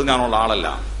രാമേശ്വരത്ത് ഒതുങ്ങാനുള്ള ആളല്ല,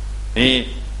 നീ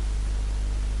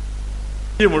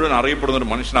മുഴുവൻ അറിയപ്പെടുന്ന ഒരു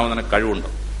മനുഷ്യനാവുന്ന നിനക്ക് കഴിവുണ്ട്.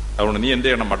 അതുകൊണ്ട് നീ എന്ത്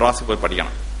ചെയ്യണം, മദ്രാസിൽ പോയി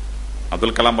പഠിക്കണം.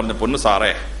 അബ്ദുൽ കലാം പറഞ്ഞു, പൊന്നു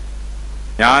സാറേ,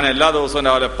 ഞാൻ എല്ലാ ദിവസവും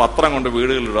രാവിലെ പത്രം കൊണ്ട്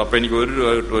വീടുകളിലിടും. അപ്പൊ എനിക്ക് 1 രൂപ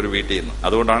കിട്ടും ഒരു വീട്ടിൽ നിന്ന്.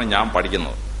 അതുകൊണ്ടാണ് ഞാൻ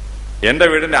പഠിക്കുന്നത്. എന്റെ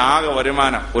വീടിന്റെ ആകെ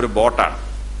വരുമാനം ഒരു ബോട്ടാണ്.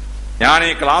 ഞാൻ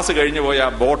ഈ ക്ലാസ് കഴിഞ്ഞു പോയി ആ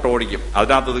ബോട്ട് ഓടിക്കും.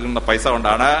 അതിനകത്ത് കിട്ടുന്ന പൈസ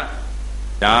കൊണ്ടാണ്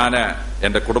ഞാൻ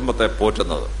എന്റെ കുടുംബത്തെ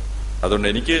പോറ്റുന്നത്. അതുകൊണ്ട്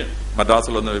എനിക്ക്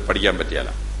മദ്രാസിലൊന്നും പഠിക്കാൻ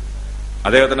പറ്റിയല്ല.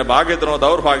 അദ്ദേഹത്തിന്റെ ഭാഗ്യത്തിനോ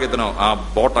ദൗർഭാഗ്യത്തിനോ ആ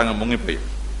ബോട്ട് അങ്ങ് മുങ്ങിപ്പോയി,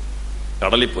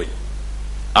 കടലിൽ പോയി.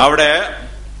 അവിടെ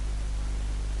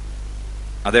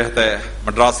അദ്ദേഹത്തെ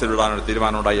മദ്രാസിലിടാനൊരു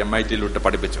തീരുമാനമുണ്ടായി. MIT വിട്ട്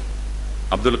പഠിപ്പിച്ചു.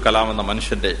 അബ്ദുൽ കലാം എന്ന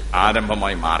മനുഷ്യന്റെ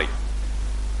ആരംഭമായി മാറി.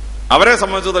 അവരെ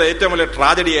സംബന്ധിച്ചിടത്തോളം ഏറ്റവും വലിയ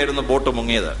ട്രാജഡി ആയിരുന്നു ബോട്ട്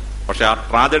മുങ്ങിയത്. പക്ഷെ ആ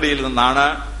ട്രാജഡിയിൽ നിന്നാണ്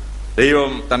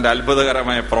ദൈവം തന്റെ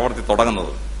അത്ഭുതകരമായ പ്രവൃത്തി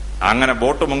തുടങ്ങുന്നത്. അങ്ങനെ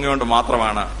ബോട്ട് മുങ്ങിയോണ്ട്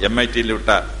മാത്രമാണ് MIT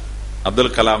വിട്ട് അബ്ദുൽ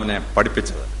കലാമിനെ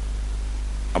പഠിപ്പിച്ചത്.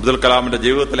 അബ്ദുൽ കലാമിന്റെ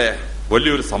ജീവിതത്തിലെ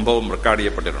വലിയൊരു സംഭവം റെക്കോർഡ്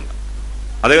ചെയ്യപ്പെട്ടിട്ടുണ്ട്.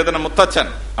 അദ്ദേഹത്തിന്റെ മുത്തച്ഛൻ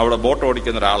അവിടെ ബോട്ട്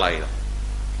ഓടിക്കുന്ന ഒരാളായിരുന്നു.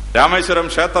 രാമേശ്വരം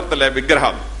ക്ഷേത്രത്തിലെ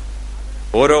വിഗ്രഹം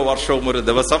ഓരോ വർഷവും ഒരു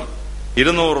ദിവസം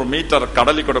 200 മീറ്റർ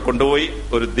കടലിൽ കൂടെ കൊണ്ടുപോയി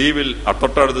ഒരു ദ്വീപിൽ,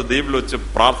 തൊട്ടടുത്ത് ദ്വീപിൽ വെച്ച്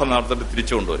പ്രാർത്ഥന നടത്തിട്ട്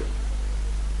തിരിച്ചു കൊണ്ടുവരും.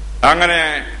 അങ്ങനെ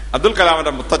അബ്ദുൽ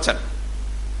കലാമിന്റെ മുത്തച്ഛൻ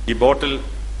ഈ ബോട്ടിൽ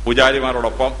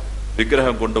പൂജാരിമാരോടൊപ്പം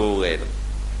വിഗ്രഹം കൊണ്ടുപോവുകയായിരുന്നു.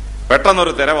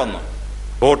 പെട്ടെന്നൊരു തിര വന്നു,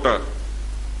 ബോട്ട്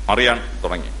മറിയാൻ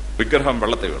തുടങ്ങി, വിഗ്രഹം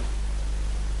വെള്ളത്തിൽ വീണു.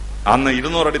 അന്ന്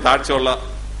 200 അടി താഴ്ചയുള്ള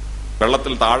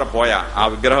വെള്ളത്തിൽ താഴെ പോയ ആ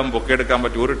വിഗ്രഹം പൊക്കിയെടുക്കാൻ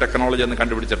പറ്റിയ ഒരു ടെക്നോളജി ഒന്നും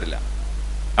കണ്ടുപിടിച്ചിട്ടില്ല.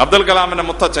 അബ്ദുൽ കലാമിന്റെ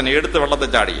മുത്തച്ഛൻ എടുത്ത് വെള്ളത്തിൽ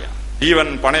ചാടിയ ജീവൻ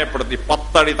പണയപ്പെടുത്തി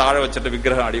 10 അടി താഴെ വെച്ചിട്ട്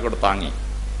വിഗ്രഹം അടി കൊണ്ട് താങ്ങി.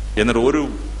 എന്നിട്ട് ഒരു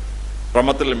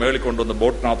ക്രമത്തിൽ മേളിൽ കൊണ്ടുവന്ന്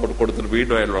ബോട്ടിനകത്തോട്ട് കൊടുത്തിട്ട്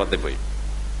വീണ്ടും അയാൾ വെള്ളത്തിൽ പോയി.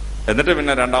 എന്നിട്ട്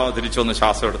പിന്നെ രണ്ടാമത് തിരിച്ചു വന്ന്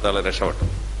ശ്വാസം എടുത്താൽ രക്ഷപ്പെട്ടു.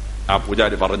 ആ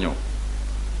പൂജാരി പറഞ്ഞു,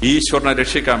 ഈശ്വരനെ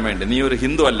രക്ഷിക്കാൻ വേണ്ടി, നീ ഒരു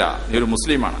ഹിന്ദു അല്ല, നീ ഒരു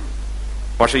മുസ്ലിമാണ്.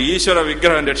 പക്ഷെ ഈശ്വര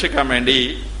വിഗ്രഹം രക്ഷിക്കാൻ വേണ്ടി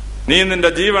നീ നിന്റെ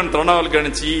ജീവൻ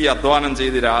തൃണവൽക്കരിച്ച് ഈ അധ്വാനം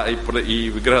ചെയ്ത് ഈ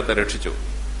വിഗ്രഹത്തെ രക്ഷിച്ചു.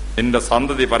 നിന്റെ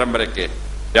സന്തതി പരമ്പരയ്ക്ക്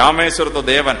രാമേശ്വരത്തെ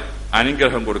ദേവൻ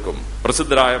അനുഗ്രഹം കൊടുക്കും.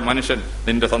 പ്രസിദ്ധരായ മനുഷ്യൻ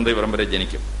നിന്റെ സന്തതി പരമ്പരയിൽ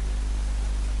ജനിക്കും.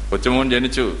 കൊച്ചുമോൻ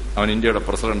ജനിച്ചു, അവൻ ഇന്ത്യയുടെ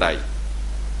പ്രസിഡന്റായി.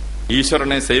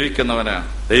 ഈശ്വരനെ സേവിക്കുന്നവന്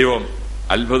ദൈവം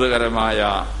അത്ഭുതകരമായ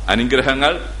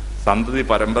അനുഗ്രഹങ്ങൾ സന്തതി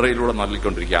പരമ്പരയിലൂടെ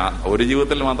നൽകിക്കൊണ്ടിരിക്കുക. ഒരു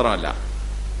ജീവിതത്തിൽ മാത്രമല്ല,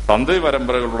 സന്തതി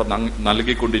പരമ്പരകളിലൂടെ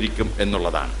നൽകിക്കൊണ്ടിരിക്കും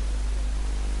എന്നുള്ളതാണ്.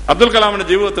 അബ്ദുൽ കലാമിന്റെ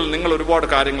ജീവിതത്തിൽ നിങ്ങൾ ഒരുപാട്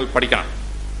കാര്യങ്ങൾ പഠിക്കണം.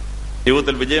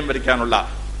 ജീവിതത്തിൽ വിജയം വരിക്കാനുള്ള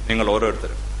നിങ്ങൾ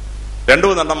ഓരോരുത്തരും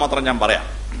 2-3 മാത്രം ഞാൻ പറയാം.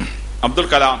 അബ്ദുൽ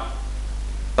കലാം,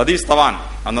 സതീഷ് ധവാൻ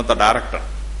അന്നത്തെ ഡയറക്ടർ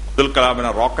അബ്ദുൽ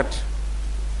കലാമിനെ റോക്കറ്റ്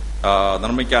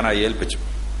നിർമ്മിക്കാനായി ഏൽപ്പിച്ചു.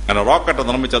 അങ്ങനെ റോക്കറ്റ്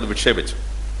നിർമ്മിച്ച് അത് വിക്ഷേപിച്ചു.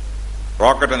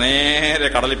 റോക്കറ്റ് നേരെ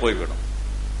കടലിൽ പോയി വീണു.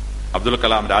 അബ്ദുൽ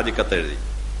കലാം രാജിക്കത്ത് എഴുതി,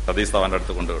 സതീഷ് ധവാന്റെ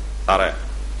അടുത്ത് കൊണ്ടുവിട്ടു. സാറേ,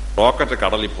 റോക്കറ്റ്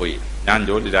കടലിൽ പോയി, ഞാൻ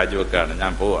ജോലി രാജിവെക്കുകയാണ്,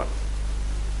 ഞാൻ പോവാണ്.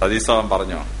 സതീഷ് ധവാൻ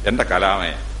പറഞ്ഞു, എന്റെ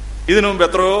കലാമേ, ഇതിനു മുമ്പ്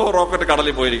എത്രയോ റോക്കറ്റ്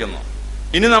കടലിൽ പോയിരിക്കുന്നു,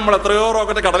 ഇനി നമ്മൾ എത്രയോ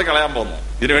റോക്കറ്റ് കടലിൽ കളയാൻ പോകുന്നു,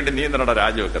 ഇതിനുവേണ്ടി നീ എന്തിനാ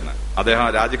രാജിവെക്കുന്നത്? അദ്ദേഹം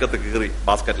രാജിക്കത്ത് കീറി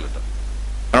ബാസ്ക്കറ്റിലിട്ട്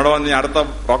എന്നോട് വന്ന് നീ അടുത്ത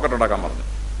റോക്കറ്റ് ഉണ്ടാക്കാൻ പറഞ്ഞു.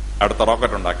 അടുത്ത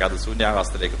റോക്കറ്റ് ഉണ്ടാക്കി, അത്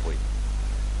ശൂന്യാകാശത്തിലേക്ക് പോയി.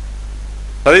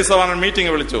 സതീഷ് ധവാൻ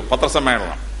മീറ്റിംഗ് വിളിച്ചു,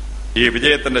 പത്രസമ്മേളനം. ഈ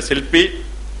വിജയത്തിന്റെ ശില്പി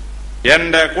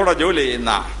എന്റെ കൂടെ ജോലി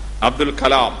ചെയ്യുന്ന അബ്ദുൽ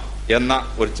കലാം എന്ന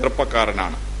ഒരു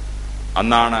ചെറുപ്പക്കാരനാണ്.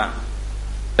 അന്നാണ്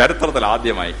ചരിത്രത്തിൽ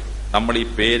ആദ്യമായി നമ്മൾ ഈ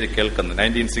പേര് കേൾക്കുന്നത്.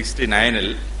 1969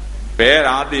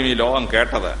 പേരാദ്യം ഈ ലോകം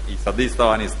കേട്ടത് ഈ സതീഷ്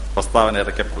ധവാൻ ഈ പ്രസ്താവന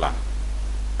ഇറക്കിയപ്പോഴാണ്.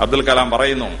 അബ്ദുൽ കലാം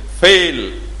പറയുന്നു, ഫെയിൽ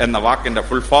എന്ന വാക്കിന്റെ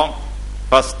full form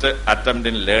first attempt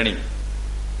in learning.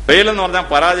 Fail എന്ന് പറഞ്ഞാൽ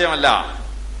പരാജയമല്ല,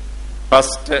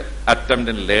 ഫസ്റ്റ്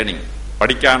അറ്റംപ്റ്റ് ഇൻ ലേണിംഗ്,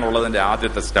 പഠിക്കാനുള്ളതിന്റെ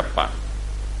ആദ്യത്തെ സ്റ്റെപ്പാണ്.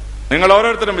 നിങ്ങൾ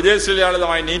ഓരോരുത്തരും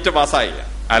വിജയശീലയാളിതമായി നീറ്റ് പാസ്സായി,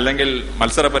 അല്ലെങ്കിൽ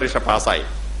മത്സര പരീക്ഷ പാസ്സായി,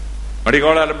 മെഡിക്കൽ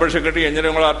കോളേജ് അഡ്മിഷൻ കിട്ടി,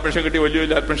 എഞ്ചിനീയറിംഗ് കോളേജ് അഡ്മിഷൻ കിട്ടി, വലിയ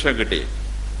വലിയ അഡ്മിഷൻ കിട്ടി.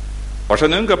 പക്ഷെ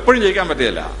നിങ്ങൾക്ക് എപ്പോഴും ജയിക്കാൻ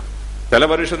പറ്റില്ല. ചില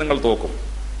പരീക്ഷ നിങ്ങൾ തോക്കും.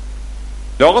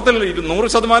 ലോകത്തിൽ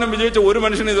 100% വിജയിച്ച ഒരു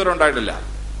മനുഷ്യന് ഇതുവരെ ഉണ്ടായിട്ടില്ല.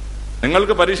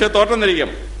 നിങ്ങൾക്ക് പരീക്ഷയെ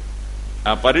തോറ്റെന്നിരിക്കും.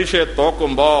 ആ പരീക്ഷയെ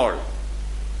തോക്കുമ്പോൾ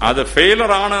അത്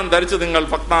ഫെയിലർ ആണ് എന്ന് ധരിച്ച് നിങ്ങൾ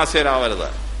ഭഗ്നാശയരാവരുത്.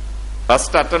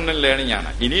 ഫസ്റ്റ് അറ്റംപ്റ്റ് ഇൻ ലേണിംഗ് ആണ്.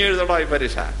 ഇനി എഴുതടോ ഈ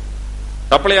പരീക്ഷ.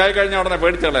 സപ്ലി ആയി കഴിഞ്ഞാൽ ഉടനെ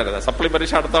പേടിച്ച് കളയരുത്. സപ്ലി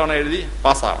പരീക്ഷ അടുത്ത തവണ എഴുതി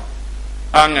പാസ്സാവും.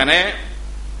 അങ്ങനെ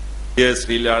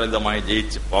ശ്രീലാളിതമായി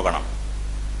ജയിച്ച് പോകണം.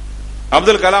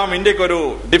 അബ്ദുൽ കലാം ഇന്ത്യക്ക് ഒരു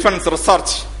defence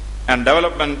research and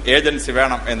development agency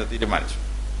വേണം എന്ന് തീരുമാനിച്ചു.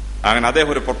 അങ്ങനെ അദ്ദേഹം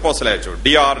ഒരു പ്രപ്പോസൽ അയച്ചു.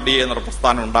 DRDA എന്നൊരു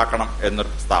പ്രസ്ഥാനം ഉണ്ടാക്കണം എന്നൊരു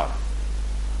പ്രസ്താവന.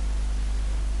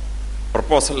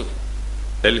 Proposal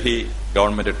Delhi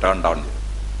government turn down ചെയ്തു.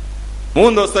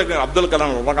 3 ദിവസത്തേക്ക് അബ്ദുൽ കലാം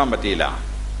ഉറങ്ങാൻ പറ്റിയില്ല.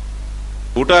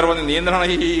 കൂട്ടുകാർ പറഞ്ഞ്, നീ എന്തിനാണ്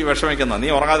ഈ വിഷമിക്കുന്നത്? നീ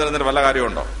ഉറങ്ങാതിരുന്നിട്ട് വല്ല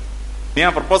കാര്യമുണ്ടോ? നീ ആ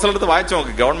പ്രപ്പോസൽ എടുത്ത് വായിച്ചു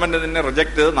നോക്ക്. ഗവൺമെന്റ് നിന്നെ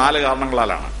റിജക്ട് ചെയ്ത് 4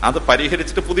 കാരണങ്ങളാലാണ്. അത്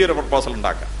പരിഹരിച്ചിട്ട് പുതിയൊരു പ്രപ്പോസൽ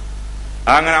ഉണ്ടാക്കുക.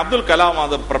 അങ്ങനെ അബ്ദുൽ കലാം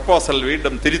അത് പ്രപ്പോസൽ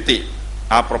വീണ്ടും തിരുത്തി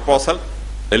ആ പ്രപ്പോസൽ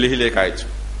ഡൽഹിയിലേക്ക് അയച്ചു.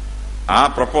 ആ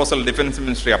പ്രപ്പോസൽ ഡിഫൻസ്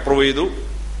മിനിസ്ട്രി അപ്രൂവ് ചെയ്തു.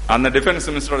 അന്ന് ഡിഫൻസ്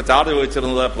മിനിസ്റ്ററുടെ ചാർജ്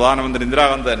വഹിച്ചിരുന്നത് പ്രധാനമന്ത്രി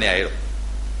ഇന്ദിരാഗാന്ധി തന്നെയായിരുന്നു.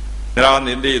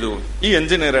 ഇന്ദിരാഗാന്ധി എന്ത് ചെയ്തു? ഈ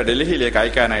എഞ്ചിനീയറെ ഡൽഹിയിലേക്ക്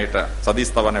അയക്കാനായിട്ട്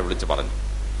സതീഷ് ധവാനെ വിളിച്ചു പറഞ്ഞു.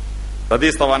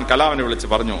 സതീഷ് ധവാൻ കലാമിനെ വിളിച്ച്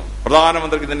പറഞ്ഞു,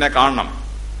 പ്രധാനമന്ത്രിക്ക് നിന്നെ കാണണം,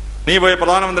 നീ പോയി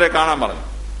പ്രധാനമന്ത്രിയെ കാണാൻ പറഞ്ഞു.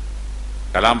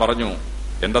 കലാം പറഞ്ഞു,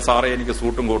 എന്റെ സാറേ, എനിക്ക്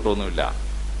സൂട്ടും കോട്ടൊന്നുമില്ല,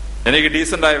 എനിക്ക്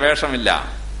ഡീസന്റായ വേഷമില്ല,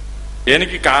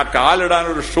 എനിക്ക് കാലിടാൻ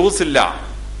ഒരു ഷൂസ് ഇല്ല,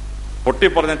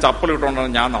 പൊട്ടിപ്പറഞ്ഞ ചപ്പൽ ഇട്ടുകൊണ്ടാണ്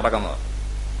ഞാൻ നടക്കുന്നത്,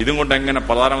 ഇതും കൊണ്ട് എങ്ങനെ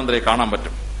പ്രധാനമന്ത്രിയെ കാണാൻ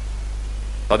പറ്റും?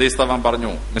 സതീഷ് ധവാൻ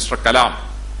പറഞ്ഞു, mister Kalam,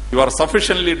 you are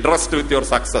sufficiently dressed with your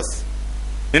success.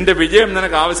 നിന്റെ വിജയം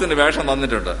നിനക്ക് ആവശ്യത്തിന് വേഷം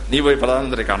തന്നിട്ടുണ്ട്, നീ പോയി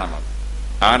പ്രധാനമന്ത്രിയെ കാണാൻ മതി.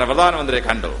 അങ്ങനെ പ്രധാനമന്ത്രിയെ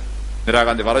കണ്ടു.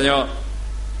 ഇന്ദിരാഗാന്ധി പറഞ്ഞു,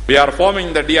 V R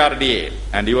foaming the DRDA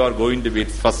and you are going to B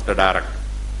it's first director.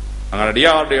 അങ്ങനെ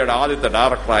DRDAയുടെ ആദ്യത്തെ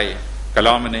ഡയറക്ടറായി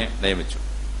കലാമിനെ നിയമിച്ചു.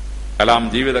 കലാം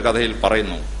ജീവിത കഥയിൽ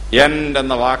പറയുന്നു, എൻഡ്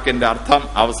എന്ന വാക്കിന്റെ അർത്ഥം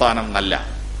അവസാനം നല്ല.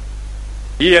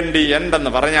 END എൻഡ്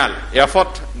എന്ന് പറഞ്ഞാൽ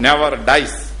എഫർട്ട് നെവർ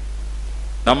ഡൈസ്.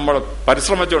 നമ്മൾ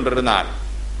പരിശ്രമിച്ചുകൊണ്ടിരുന്നാൽ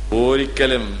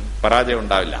ഒരിക്കലും പരാജയം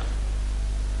ഉണ്ടാവില്ല.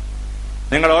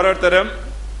 നിങ്ങൾ ഓരോരുത്തരും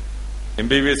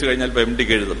MBBS കഴിഞ്ഞാൽ ഇപ്പൊ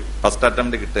MDക്ക് എഴുതും. ഫസ്റ്റ്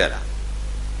അറ്റംപ്റ്റ് കിട്ടുകയില്ല,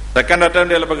 സെക്കൻഡ്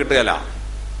അറ്റംപ്റ്റ് ചിലപ്പോൾ കിട്ടുകയില്ല.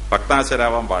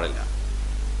 ഭക്താശരാവാൻ പാടില്ല.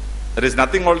 There is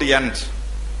nothing cold end.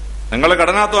 നിങ്ങൾ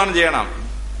കഠിനാധ്വാനം ചെയ്യണം.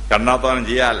 കഠിനാധ്വാനം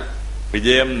ചെയ്യാൽ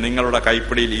വിജയം നിങ്ങളുടെ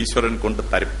കൈപ്പിടിയിൽ ഈശ്വരൻ കൊണ്ട്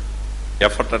തരും.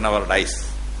 Effort never dyes.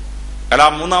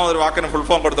 കലാം 3ാമതൊരു വാക്കിന് ഫുൾ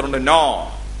ഫോം കൊടുത്തിട്ടുണ്ട്, നോ.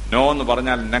 നോ എന്ന്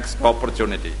പറഞ്ഞാൽ നെക്സ്റ്റ്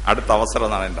ഓപ്പർച്യൂണിറ്റി, അടുത്ത അവസരം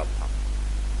എന്നാണ് എന്റെ അർത്ഥം.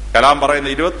 കലാം പറയുന്ന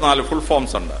 24 ഫുൾ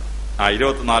ഫോംസ് ഉണ്ട്. ആ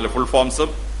 24 ഫുൾ ഫോംസും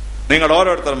നിങ്ങൾ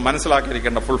ഓരോരുത്തരും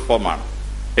മനസ്സിലാക്കിയിരിക്കേണ്ട ഫുൾ ഫോമാണ്.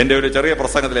 എന്റെ ഒരു ചെറിയ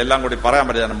പ്രസംഗത്തിൽ എല്ലാം കൂടി പറയാൻ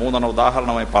പറ്റില്ല. 3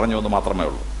 ഉദാഹരണമായി പറഞ്ഞു എന്ന് മാത്രമേ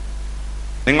ഉള്ളൂ.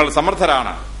 നിങ്ങൾ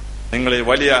സമർത്ഥരാണ്. നിങ്ങൾ ഈ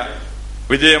വലിയ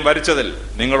വിജയം വരിച്ചതിൽ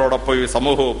നിങ്ങളോടൊപ്പം ഈ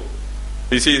സമൂഹവും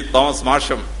PC തോമസ്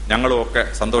മാഷും ഞങ്ങളും ഒക്കെ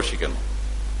സന്തോഷിക്കുന്നു.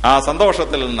 ആ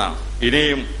സന്തോഷത്തിൽ നിന്ന്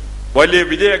ഇനിയും വലിയ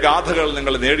വിജയഗാഥകൾ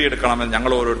നിങ്ങൾ നേടിയെടുക്കണമെന്ന്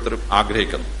ഞങ്ങൾ ഓരോരുത്തരും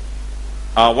ആഗ്രഹിക്കുന്നു.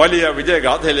 ആ വലിയ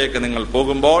വിജയഗാഥയിലേക്ക് നിങ്ങൾ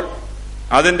പോകുമ്പോൾ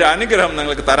അതിന്റെ അനുഗ്രഹം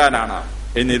നിങ്ങൾക്ക് തരാനാണ്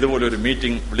ഇന്ന് ഇതുപോലൊരു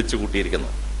മീറ്റിംഗ് വിളിച്ചു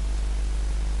കൂട്ടിയിരിക്കുന്നത്.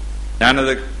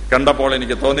 ഞാനത് കണ്ടപ്പോൾ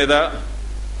എനിക്ക് തോന്നിയത്,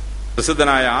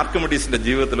 പ്രസിദ്ധനായ ആർക്കിമിഡീസിന്റെ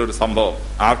ജീവിതത്തിലൊരു സംഭവം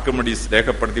ആർക്കിമിഡീസ്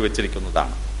രേഖപ്പെടുത്തി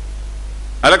വെച്ചിരിക്കുന്നതാണ്.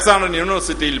 അലക്സാണ്ട്രിയൻ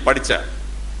യൂണിവേഴ്സിറ്റിയിൽ പഠിച്ച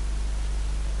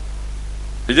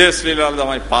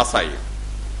വിജയശ്രീലാളിതമായി പാസ്സായി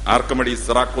ആർക്കിമിഡീസ്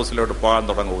സിറാക്കൂസിലോട്ട് പോകാൻ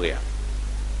തുടങ്ങുകയാണ്.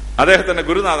 അദ്ദേഹത്തിന്റെ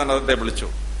ഗുരുനാഥൻ അദ്ദേഹത്തെ വിളിച്ചു,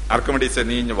 ആർക്കിമിഡീസെ,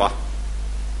 നീ ഇഞ്ഞു വാ.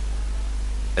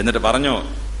 എന്നിട്ട് പറഞ്ഞു,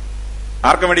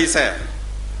 ആർക്കിമിഡീസെ,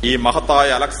 ഈ മഹത്തായ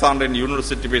അലക്സാണ്ട്രിയൻ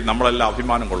യൂണിവേഴ്സിറ്റിയിൽ നമ്മളെല്ലാം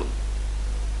അഭിമാനം കൊള്ളുന്നു.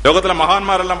 ലോകത്തിലെ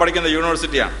മഹാന്മാരെല്ലാം പഠിക്കുന്ന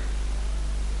യൂണിവേഴ്സിറ്റിയാണ്.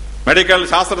 മെഡിക്കൽ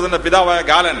ശാസ്ത്രത്തിന്റെ പിതാവായ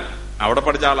ഗാലൻ അവിടെ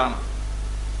പഠിച്ച ആളാണ്.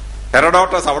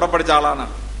 ഹെറഡോട്ടസ് അവിടെ പഠിച്ച ആളാണ്.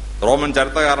 റോമൻ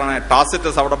ചരിത്രകാരനായ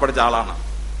ടാസിറ്റസ് അവിടെ പഠിച്ച ആളാണ്.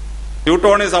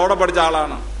 ട്യൂട്ടോണിയസ് അവിടെ പഠിച്ച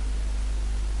ആളാണ്.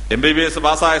 MBBS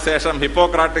പാസ്സായ ശേഷം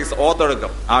ഹിപ്പോക്രാറ്റിക്സ്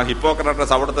ഓത്തെടുക്കും. ആ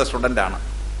ഹിപ്പോക്രാറ്റസ് അവിടുത്തെ സ്റ്റുഡന്റ് ആണ്.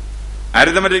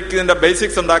 അരിതമെറ്റിക്കിന്റെ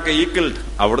ബേസിക്സ് ഉണ്ടാക്കിയ ഈക്വിൽഡ്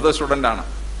അവിടുത്തെ സ്റ്റുഡന്റ് ആണ്.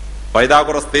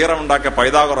 പൈതാഗോറസ് തീറം ഉണ്ടാക്കിയ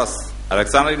പൈതാഗോറസ്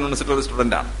അലക്സാണ്ട്രിയ യൂണിവേഴ്സിറ്റിയുടെ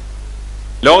സ്റ്റുഡന്റ് ആണ്.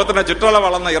 ലോകത്തിന്റെ ചുറ്റളവ്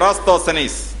വളർന്ന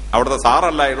ഇറാസ്തോസനീസ് അവിടുത്തെ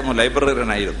സാറല്ലായിരുന്നു,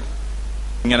 ലൈബ്രറിയനായിരുന്നു.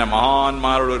 ഇങ്ങനെ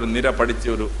മഹാന്മാരുടെ ഒരു നിര പഠിച്ച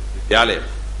ഒരു വിദ്യാലയം.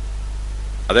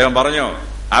 അദ്ദേഹം പറഞ്ഞു,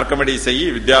 ആർക്കിമിഡീസ് ഈ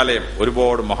വിദ്യാലയം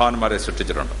ഒരുപാട് മഹാന്മാരെ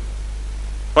സൃഷ്ടിച്ചിട്ടുണ്ട്.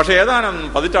 പക്ഷെ ഏതാനും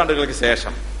പതിറ്റാണ്ടുകൾക്ക്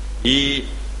ശേഷം ഈ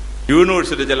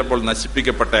യൂണിവേഴ്സിറ്റി ചിലപ്പോൾ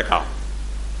നശിപ്പിക്കപ്പെട്ടേക്കാം.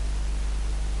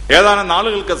 ഏതാനും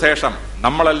നാളുകൾക്ക് ശേഷം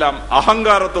നമ്മളെല്ലാം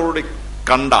അഹങ്കാരത്തോടുകൂടി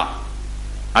കണ്ട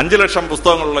 5 ലക്ഷം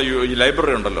പുസ്തകങ്ങളുള്ള ഈ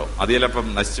ലൈബ്രറി ഉണ്ടല്ലോ, അത് ചിലപ്പം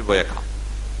നശിച്ചു പോയേക്കാം.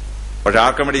 പക്ഷെ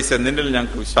ആർക്കിമിഡീസ്, നിന്നിൽ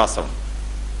ഞങ്ങൾക്ക് വിശ്വാസമുണ്ട്.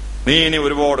 നീ ഇനി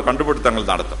ഒരുപാട് കണ്ടുപിടുത്തങ്ങൾ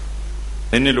നടത്തും.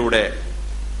 നിന്നിലൂടെ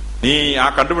നീ ആ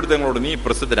കണ്ടുപിടുത്തങ്ങളോട് നീ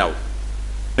പ്രസിദ്ധനാവും.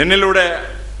 നിന്നിലൂടെ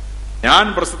ഞാൻ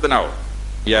പ്രസിദ്ധനാവും,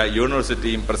 ഈ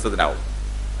യൂണിവേഴ്സിറ്റിയും പ്രസിദ്ധനാവും.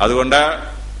 അതുകൊണ്ട്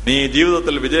നീ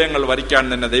ജീവിതത്തിൽ വിജയങ്ങൾ വരിക്കാൻ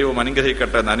നിന്നെ ദൈവം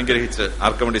അനുഗ്രഹിക്കട്ടെ എന്ന് അനുഗ്രഹിച്ച്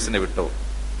ആർക്കിമിഡീസിനെ വിട്ടു.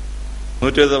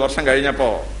 120 വർഷം കഴിഞ്ഞപ്പോ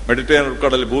മെഡിറ്ററേനിയൻ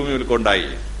ഉൾക്കടലിൽ ഭൂമി ഉൽക്കൊണ്ടായി,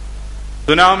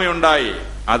 സുനാമി ഉണ്ടായി.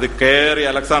 അത് കയറി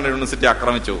അലക്സാണ്ട്രിയ യൂണിവേഴ്സിറ്റി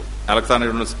ആക്രമിച്ചു. അലക്സാണ്ട്രിയ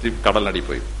യൂണിവേഴ്സിറ്റി കടലിനടി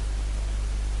പോയി.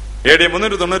 AD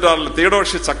 396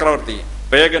 തിയോഡോഷ്യസ് ചക്രവർത്തി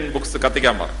പേഗൻ ബുക്സ്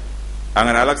കത്തിക്കാൻ പറഞ്ഞു.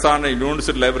 അങ്ങനെ അലക്സാണ്ട്രിയ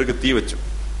യൂണിവേഴ്സിറ്റി ലൈബ്രറിക്ക് തീ വെച്ചു.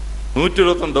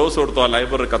 121 ദിവസം എടുത്തു ആ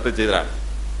library കത്തിച്ചാൽ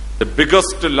the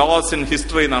biggest loss in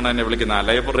history എന്നാണ് എന്നെ വിളിക്കുന്ന ആ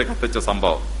ലൈബ്രറി കത്തിച്ച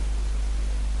സംഭവം.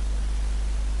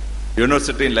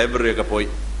 യൂണിവേഴ്സിറ്റിയും ലൈബ്രറിയൊക്കെ പോയി.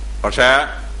 പക്ഷേ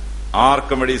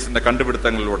ആർക്കിമിഡീസിന്റെ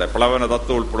കണ്ടുപിടുത്തങ്ങളിലൂടെ, പ്ലവന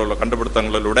തത്വം ഉൾപ്പെടെയുള്ള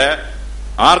കണ്ടുപിടുത്തങ്ങളിലൂടെ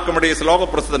ആർക്കിമിഡീസ്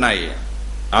ലോകപ്രസിദ്ധനായി.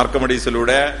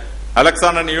 ആർക്കിമിഡീസിലൂടെ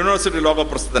അലക്സാണ്ട്രിയ യൂണിവേഴ്സിറ്റി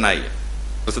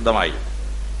പ്രസിദ്ധമായി.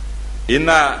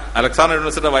 ഇന്ന് അലക്സാണ്ട്രിയ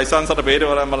യൂണിവേഴ്സിറ്റിയുടെ വൈസ് ചാൻസലറുടെ പേര്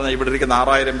പറയാൻ പറഞ്ഞാൽ ഇവിടെ ഇരിക്കുന്ന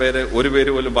 6000 പേര് ഒരു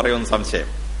പേര് പോലും പറയുമെന്ന് സംശയം.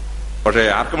 പക്ഷേ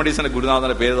ആർക്കിമിഡീസിന്റെ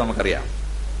ഗുരുനാഥന്റെ പേര് നമുക്കറിയാം.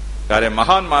 കാര്യം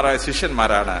മഹാന്മാരായ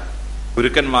ശിഷ്യന്മാരാണ്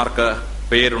ഗുരുക്കന്മാർക്ക്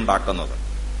പേരുണ്ടാക്കുന്നത്.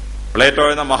 പ്ലേറ്റോ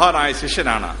എന്ന മഹാനായ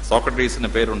ശിഷ്യനാണ് സോക്രട്ടീസിന്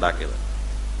പേരുണ്ടാക്കിയത്.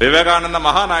 വിവേകാനന്ദ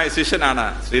മഹാനായ ശിഷ്യനാണ്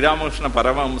ശ്രീരാമകൃഷ്ണ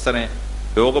പരമഹംസനെ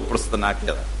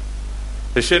ലോകപ്രസിദ്ധനാക്കിയത്.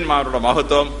 ശിഷ്യന്മാരുടെ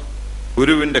മഹത്വം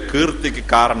ഗുരുവിന്റെ കീർത്തിക്ക്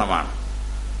കാരണമാണ്.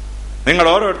 നിങ്ങൾ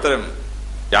ഓരോരുത്തരും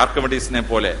ആർക്കിമിഡീസിനെ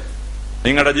പോലെ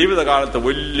നിങ്ങളുടെ ജീവിതകാലത്ത്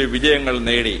വലിയ വിജയങ്ങൾ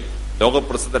നേടി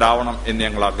ലോകപ്രസിദ്ധരാവണം എന്ന്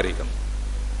ഞങ്ങൾ ആഗ്രഹിക്കുന്നു.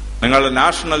 നിങ്ങൾ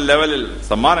നാഷണൽ ലെവലിൽ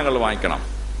സമ്മാനങ്ങൾ വാങ്ങിക്കണം.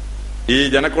 ഈ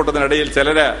ജനക്കൂട്ടത്തിനിടയിൽ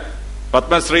ചിലര്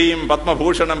പത്മശ്രീയും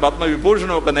പത്മഭൂഷണും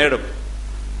പത്മവിഭൂഷണും ഒക്കെ നേടും.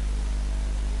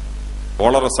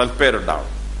 വളരെ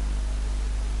സൽപ്പേരുണ്ടാവും.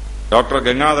 ഡോക്ടർ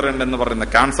ഗംഗാധരൻ എന്ന് പറയുന്ന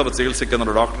ക്യാൻസർ ചികിത്സിക്കുന്ന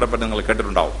ഒരു ഡോക്ടറെ പറ്റി നിങ്ങൾ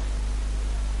കേട്ടിട്ടുണ്ടാവും.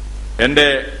 എന്റെ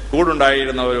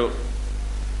കൂടുണ്ടായിരുന്ന ഒരു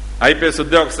IPS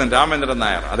ഉദ്യോഗസ്ഥൻ രാമേന്ദ്രൻ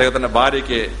നായർ, അദ്ദേഹത്തിന്റെ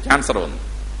ഭാര്യയ്ക്ക് ക്യാൻസർ വന്നു.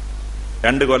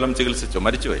 2 കൊല്ലം ചികിത്സിച്ചു,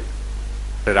 മരിച്ചുപോയി.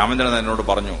 രാമേന്ദ്രൻ എന്നോട്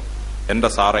പറഞ്ഞു, എന്റെ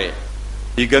സാറേ,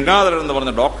 ഈ ഗംഗാധരൻ എന്ന്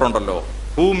പറഞ്ഞ ഡോക്ടർ ഉണ്ടല്ലോ,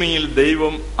 ഭൂമിയിൽ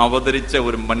ദൈവം അവതരിച്ച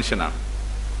ഒരു മനുഷ്യനാണ്.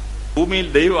 ഭൂമിയിൽ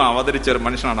ദൈവം അവതരിച്ച ഒരു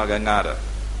മനുഷ്യനാണ് ഗംഗാധരൻ.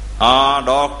 ആ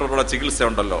ഡോക്ടറുടെ ചികിത്സ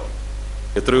ഉണ്ടല്ലോ,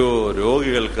 എത്രയോ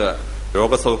രോഗികൾക്ക്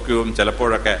രോഗസൗഖ്യവും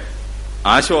ചിലപ്പോഴൊക്കെ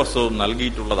ആശ്വാസവും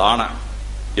നൽകിയിട്ടുള്ളതാണ്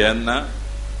എന്ന്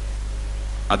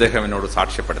അദ്ദേഹം എന്നോട്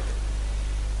സാക്ഷ്യപ്പെടുത്തി.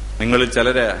 നിങ്ങളിൽ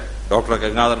ചിലര് ഡോക്ടർ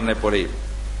ഗംഗാധരനെ പോലെയും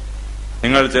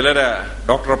നിങ്ങൾ ചിലര്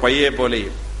ഡോക്ടർ പയ്യെ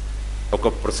പോലെയും ഒക്കെ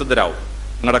പ്രസിദ്ധരാവും.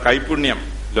 നിങ്ങളുടെ കൈപുണ്യം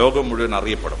ലോകം മുഴുവൻ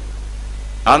അറിയപ്പെടും.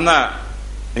 അന്ന്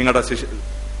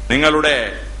നിങ്ങളുടെ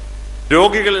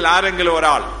രോഗികളിൽ ആരെങ്കിലും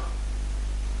ഒരാൾ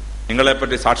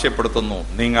നിങ്ങളെപ്പറ്റി സാക്ഷ്യപ്പെടുത്തുന്നു,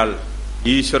 നിങ്ങൾ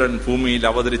ഈശ്വരൻ ഭൂമിയിൽ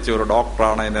അവതരിച്ച ഒരു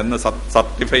ഡോക്ടറാണ് എന്ന്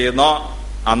സർട്ടിഫൈ ചെയ്യുന്നോ,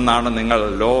 അന്നാണ് നിങ്ങൾ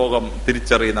ലോകം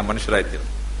തിരിച്ചറിയുന്ന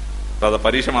മനുഷ്യരായിത്തീരുന്നത്. അത്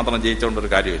പരീക്ഷ മാത്രം ജയിച്ചുകൊണ്ടൊരു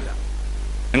കാര്യമില്ല.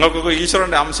 നിങ്ങൾക്കൊക്കെ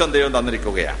ഈശ്വരന്റെ അംശം ദൈവം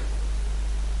തന്നിരിക്കുകയാണ്.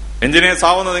 എഞ്ചിനീയേഴ്സ്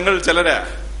ആവുന്ന നിങ്ങൾ ചിലര്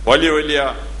വലിയ വലിയ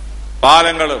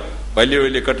പാലങ്ങളും വലിയ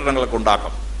വലിയ കെട്ടിടങ്ങളൊക്കെ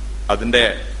ഉണ്ടാക്കും. അതിന്റെ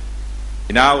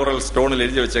ഇനാഗുറൽ സ്റ്റോണിൽ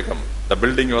എഴുതി വെച്ചേക്കും, the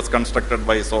building was constructed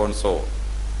by so and so.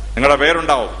 നിങ്ങളുടെ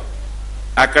പേരുണ്ടാവും.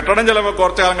 ആ കെട്ടിടം ചിലപ്പോൾ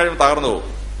കുറച്ചു കാലം കഴിയുമ്പോൾ തകർന്നു പോകും.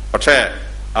 പക്ഷേ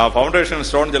ആ ഫൗണ്ടേഷൻ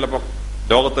സ്റ്റോൺ ചിലപ്പോൾ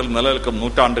ലോകത്തിൽ നിലനിൽക്കും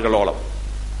നൂറ്റാണ്ടുകളോളം.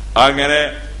 അങ്ങനെ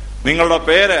നിങ്ങളുടെ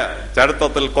പേര്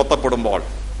ചരിത്രത്തിൽ കൊത്തപ്പെടുമ്പോൾ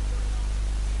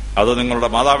അത് നിങ്ങളുടെ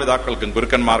മാതാപിതാക്കൾക്കും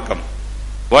ഗുരുക്കന്മാർക്കും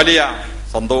വലിയ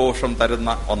സന്തോഷം തരുന്ന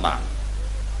ഒന്നാണ്.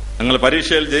 നിങ്ങൾ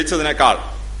പരീക്ഷയിൽ ജയിച്ചതിനേക്കാൾ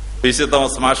PC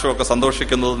തോമസ് മാഷുമൊക്കെ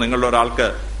സന്തോഷിക്കുന്നത് നിങ്ങളുടെ ഒരാൾക്ക്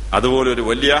അതുപോലെ ഒരു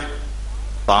വലിയ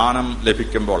സ്ഥാനം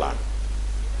ലഭിക്കുമ്പോഴാണ്.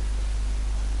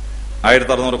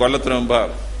 1600 കൊല്ലത്തിനു മുമ്പ്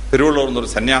തിരുവള്ളൂർ എന്നൊരു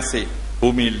സന്യാസി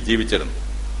ഭൂമിയിൽ ജീവിച്ചിരുന്നു.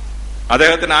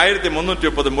 അദ്ദേഹത്തിന്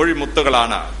 1330 മൊഴി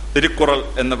മുത്തുകളാണ് തിരുക്കുറൾ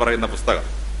എന്ന് പറയുന്ന പുസ്തകം.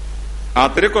 ആ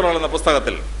തിരുക്കുറൾ എന്ന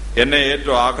പുസ്തകത്തിൽ എന്നെ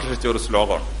ഏറ്റവും ആകർഷിച്ച ഒരു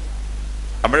ശ്ലോകമാണ്.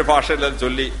 തമിഴ് ഭാഷയിൽ അത്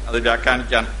ചൊല്ലി അത്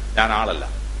വ്യാഖ്യാനിക്കാൻ ഞാൻ ആളല്ല.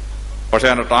 പക്ഷെ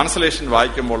അതിന്റെ ട്രാൻസ്ലേഷൻ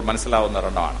വായിക്കുമ്പോൾ മനസ്സിലാവുന്ന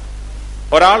ഒരെണ്ണമാണ്.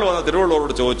 ഒരാൾ വന്ന്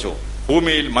തിരുവള്ളൂരോട് ചോദിച്ചു,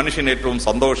 ഭൂമിയിൽ മനുഷ്യന് ഏറ്റവും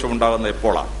സന്തോഷമുണ്ടാകുന്ന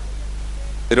എപ്പോഴാണ്?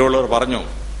 തിരുവള്ളൂർ പറഞ്ഞു,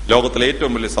 ലോകത്തിലെ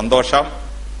ഏറ്റവും വലിയ സന്തോഷം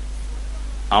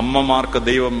അമ്മമാർക്ക്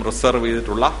ദൈവം റിസർവ്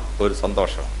ചെയ്തിട്ടുള്ള ഒരു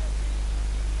സന്തോഷം.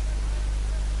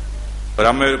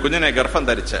 ഒരമ്മ ഒരു കുഞ്ഞിനെ ഗർഭം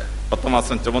ധരിച്ച് 10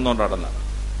 മാസം ചുമന്നുകൊണ്ട് നടന്ന്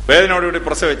വേദനയോടുകൂടി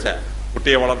പ്രസവിച്ച്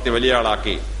കുട്ടിയെ വളർത്തി വലിയ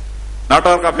ആളാക്കി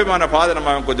നാട്ടുകാർക്ക് അഭിമാന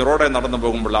ഭാജനമായ കുഞ്ഞ് റോഡെ നടന്നു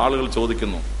പോകുമ്പോൾ ആളുകൾ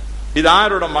ചോദിക്കുന്നു,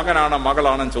 ഇതാരുടെ മകനാണ്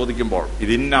മകളാണെന്ന് ചോദിക്കുമ്പോൾ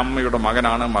ഇത് ഇന്ന അമ്മയുടെ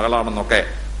മകനാണ് മകളാണെന്നൊക്കെ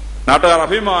നാട്ടുകാർ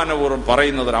അഭിമാനപൂർവ്വം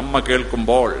പറയുന്നത് ഒരു അമ്മ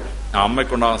കേൾക്കുമ്പോൾ ആ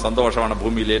അമ്മയ്ക്കുണ്ടാകുന്ന സന്തോഷമാണ്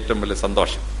ഭൂമിയിലെ ഏറ്റവും വലിയ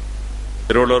സന്തോഷം.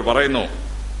 തിരുവള്ളൂർ പറയുന്നു,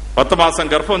 10 മാസം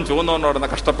ഗർഭം ചുവന്നുകൊണ്ട് നടന്ന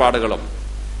കഷ്ടപ്പാടുകളും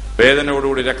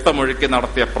വേദനയോടുകൂടി രക്തമൊഴുക്കി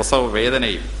നടത്തിയ പ്രസവ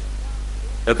വേദനയും,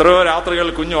 എത്രയോ രാത്രികൾ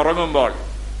കുഞ്ഞുറങ്ങുമ്പോൾ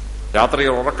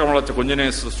രാത്രികൾ ഉറക്കമുളച്ച് കുഞ്ഞിനെ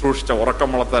ശുശ്രൂഷിച്ച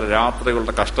ഉറക്കമുളത്ത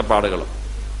രാത്രികളുടെ കഷ്ടപ്പാടുകളും,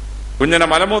 കുഞ്ഞിനെ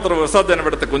മലമൂത്ര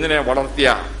വിസർജനമെടുത്ത് കുഞ്ഞിനെ വളർത്തിയ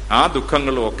ആ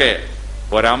ദുഃഖങ്ങളും ഒക്കെ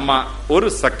ഒരമ്മ ഒരു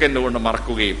സെക്കൻഡ് കൊണ്ട്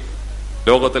മറക്കുകയും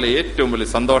ലോകത്തിലെ ഏറ്റവും വലിയ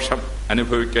സന്തോഷം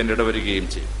അനുഭവിക്കാൻ ഇടവരികയും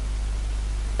ചെയ്യും.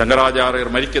 ശങ്കരാചാര്യർ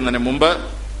മരിക്കുന്നതിന് മുമ്പ്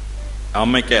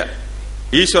അമ്മയ്ക്ക്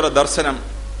ഈശ്വര ദർശനം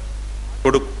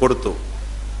കൊടുത്തു.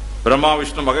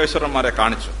 ബ്രഹ്മാവിഷ്ണു മഹേശ്വരന്മാരെ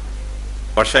കാണിച്ചു.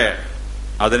 പക്ഷേ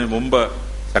അതിനു മുമ്പ്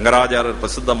ശങ്കരാചാര്യർ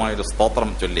പ്രസിദ്ധമായൊരു സ്തോത്രം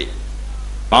ചൊല്ലി.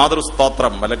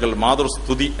 മാതൃസ്തോത്രം അല്ലെങ്കിൽ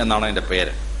മാതൃസ്തുതി എന്നാണ് അതിന്റെ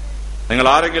പേര്. നിങ്ങൾ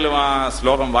ആരെങ്കിലും ആ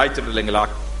ശ്ലോകം വായിച്ചിട്ടില്ലെങ്കിൽ,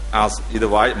 ഇത്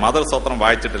മാതൃസ്തോത്രം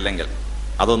വായിച്ചിട്ടില്ലെങ്കിൽ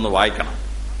അതൊന്ന് വായിക്കണം.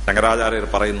 ശങ്കരാചാര്യർ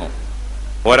പറയുന്നു,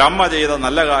 ഒരമ്മ ചെയ്ത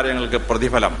നല്ല കാര്യങ്ങൾക്ക്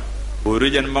പ്രതിഫലം ഒരു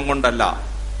ജന്മം കൊണ്ടല്ല,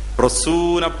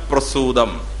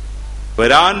 പ്രസൂതം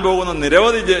വരാൻ പോകുന്ന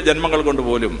നിരവധി ജന്മങ്ങൾ കൊണ്ട്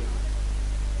പോലും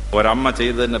ഒരമ്മ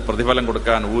ചെയ്തതിന് പ്രതിഫലം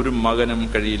കൊടുക്കാൻ ഒരു മകനും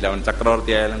കഴിയില്ല. അവൻ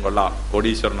ചക്രവർത്തി ആയാലും കൊള്ളാം,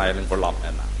 കോടീശ്വരനായാലും കൊള്ളാം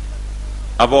എന്നാണ്.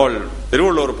 അപ്പോൾ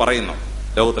തിരുവള്ളൂർ പറയുന്നു,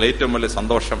 ലോകത്തിലെ ഏറ്റവും വലിയ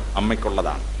സന്തോഷം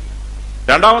അമ്മയ്ക്കുള്ളതാണ്.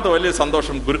 രണ്ടാമത്തെ വലിയ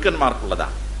സന്തോഷം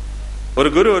ഗുരുക്കന്മാർക്കുള്ളതാണ്. ഒരു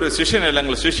ഗുരു ഒരു ശിഷ്യനെ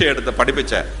അല്ലെങ്കിൽ ശിഷ്യയെ എടുത്ത്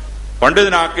പഠിപ്പിച്ച്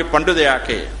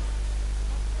പണ്ഡിതയാക്കി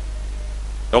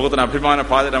ലോകത്തിന് അഭിമാന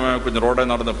ഭാജനമായ കുഞ്ഞ് റോഡിൽ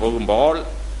നടന്ന് പോകുമ്പോൾ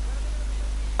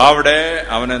അവിടെ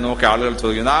അവനെ നോക്കി ആളുകൾ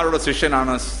ചോദിക്കുന്നു, ആരുടെ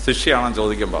ശിഷ്യയാണെന്ന്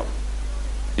ചോദിക്കുമ്പോൾ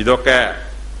ഇതൊക്കെ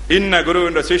ഇന്ന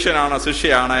ഗുരുവിന്റെ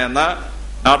ശിഷ്യയാണ് എന്ന്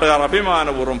നാട്ടുകാർ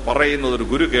അഭിമാനപൂർവ്വം പറയുന്നത് ഒരു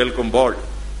ഗുരു കേൾക്കുമ്പോൾ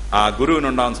ആ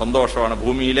ഗുരുവിനുണ്ടാകുന്ന സന്തോഷമാണ്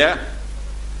ഭൂമിയിലെ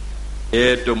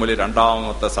ഏറ്റവും വലിയ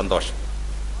രണ്ടാമത്തെ സന്തോഷം.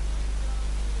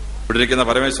 ഇവിടെ ഇരിക്കുന്ന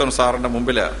പരമേശ്വരൻ സാറിന്റെ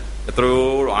മുമ്പില് എത്രയോ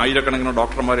ആയിരക്കണക്കിന്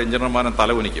ഡോക്ടർമാരും എഞ്ചിനീയർമാരും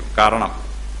തലകുനിക്കും. കാരണം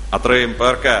അത്രയും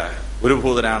പേർക്ക്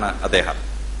ഗുരുഭൂതനാണ് അദ്ദേഹം.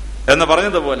 എന്ന്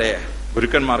പറഞ്ഞതുപോലെ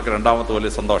ഗുരുക്കന്മാർക്ക് രണ്ടാമത്തെ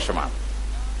വലിയ സന്തോഷമാണ്.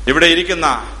 ഇവിടെ ഇരിക്കുന്ന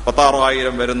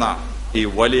 16,000 വരുന്ന ഈ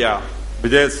വലിയ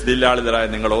വിജയശീലാളിതരായ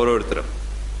നിങ്ങൾ ഓരോരുത്തരും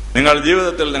നിങ്ങൾ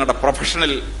ജീവിതത്തിൽ നിങ്ങളുടെ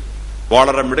പ്രൊഫഷനിൽ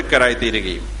വളരെ മിടുക്കരായി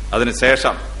തീരുകയും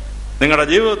അതിനുശേഷം നിങ്ങളുടെ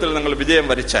ജീവിതത്തിൽ നിങ്ങൾ വിജയം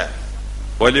വരിച്ച്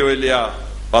വലിയ വലിയ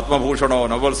പത്മഭൂഷണോ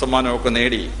നൊബൽ സമ്മാനമോ ഒക്കെ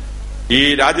നേടി ഈ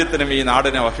രാജ്യത്തിനും ഈ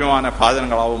നാടിനും അഭിമാന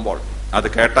ഭാജനങ്ങളാവുമ്പോൾ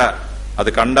അത്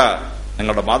കണ്ട്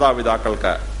നിങ്ങളുടെ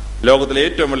മാതാപിതാക്കൾക്ക് ലോകത്തിലെ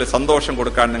ഏറ്റവും വലിയ സന്തോഷം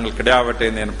കൊടുക്കാൻ നിങ്ങൾക്കിടയാവട്ടെ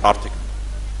എന്ന് ഞാൻ പ്രാർത്ഥിക്കുന്നു.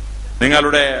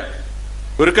 നിങ്ങളുടെ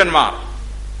ഗുരുക്കന്മാർ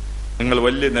നിങ്ങൾ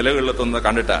വലിയ നിലകളിലെത്തുന്നത്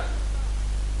കണ്ടിട്ട്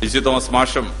ടി.സി. തോമസ്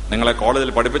മാഷും നിങ്ങളെ കോളേജിൽ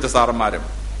പഠിപ്പിച്ച സാറന്മാരും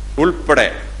ഉൾപ്പെടെ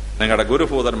നിങ്ങളുടെ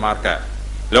ഗുരുഭൂതന്മാർക്ക്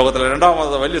ലോകത്തിലെ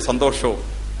രണ്ടാമത് വലിയ സന്തോഷവും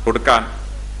കൊടുക്കാൻ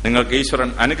നിങ്ങൾക്ക് ഈശ്വരൻ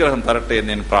അനുഗ്രഹം തരട്ടെ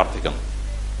എന്ന് ഞാൻ പ്രാർത്ഥിക്കുന്നു.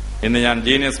 ഇന്ന് ഞാൻ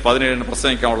ജീനിയസ് 17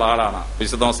 പ്രസംഗിക്കാനുള്ള ആളാണ്.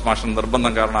 ടി.സി. തോമസ് മാഷിന്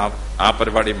നിർബന്ധം കാരണം ആ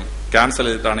പരിപാടി ക്യാൻസൽ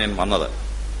ചെയ്തിട്ടാണ് ഞാൻ വന്നത്.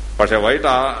 പക്ഷെ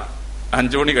വൈകിട്ട്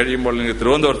 5 മണി കഴിയുമ്പോൾ എനിക്ക്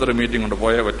തിരുവനന്തപുരത്തൊരു മീറ്റിംഗ് കൊണ്ട്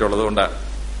പോയേ പറ്റുള്ളത് കൊണ്ട്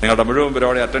നിങ്ങളുടെ മുഴുവൻ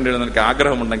പരിപാടി അറ്റൻഡ് ചെയ്യുന്ന എനിക്ക്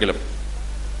ആഗ്രഹമുണ്ടെങ്കിലും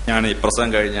ഞാൻ ഈ പ്രസംഗം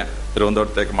കഴിഞ്ഞ്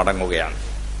തിരുവനന്തപുരത്തേക്ക് മടങ്ങുകയാണ്.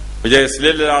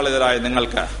 വിജയശീലാളിതരായ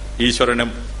നിങ്ങൾക്ക് ഈശ്വരനും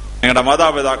നിങ്ങളുടെ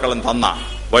മാതാപിതാക്കളും തന്ന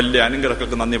വലിയ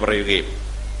അനുഗ്രഹങ്ങൾക്ക് നന്ദി പറയുകയും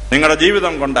നിങ്ങളുടെ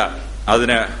ജീവിതം കൊണ്ട്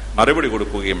അതിന് മറുപടി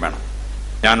കൊടുക്കുകയും വേണം.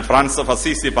 ഞാൻ ഫ്രാൻസ് ഓഫ്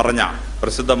അസീസി പറഞ്ഞ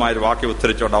പ്രസിദ്ധമായൊരു വാക്യം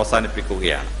ഉദ്ധരിച്ചുകൊണ്ട്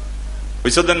അവസാനിപ്പിക്കുകയാണ്.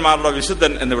 വിശുദ്ധന്മാരുടെ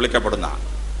വിശുദ്ധൻ എന്ന് വിളിക്കപ്പെടുന്ന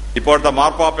ഇപ്പോഴത്തെ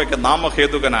മാർപ്പാപ്പയ്ക്ക്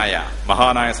നാമഹേതുകനായ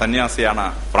മഹാനായ സന്യാസിയാണ്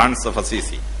ഫ്രാൻസ് ഓഫ്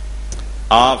അസീസി.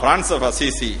 ആ ഫ്രാൻസ് ഓഫ്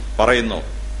അസീസി പറയുന്നു,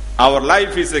 our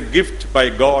life is A gift by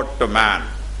God to man,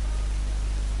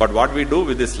 but what we do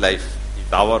with this life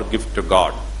is our gift to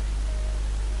God.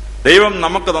 ദൈവം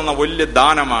നമുക്ക് തന്ന വലിയ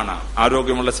ദാനമാണ്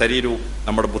ആരോഗ്യമുള്ള ശരീരവും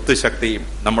നമ്മുടെ ബുദ്ധിശക്തിയും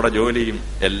നമ്മുടെ ജോലിയും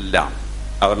എല്ലാം.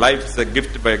 Our life is A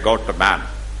gift by God to man,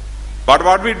 but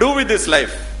what we do with this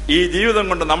life, ഈ ജീവിതം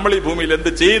കൊണ്ട് നമ്മൾ ഈ ഭൂമിയിൽ എന്ത്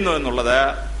ചെയ്യുന്നു എന്നുള്ളത്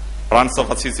ഫ്രാൻസ്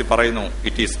ഓഫ് അസീസി പറയുന്നു,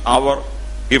 it is our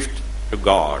gift to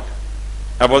God.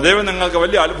 അപ്പോൾ ദൈവം നിങ്ങൾക്ക്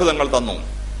വലിയ അത്ഭുതങ്ങൾ തന്നു.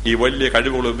 ഈ വലിയ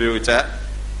കഴിവുകൾ ഉപയോഗിച്ച്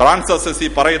ഫ്രാൻസ് ഓഫ് അസീസി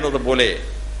പറയുന്നത് പോലെ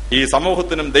ഈ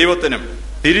സമൂഹത്തിനും ദൈവത്തിനും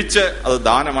തിരിച്ച് അത്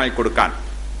ദാനമായി കൊടുക്കാൻ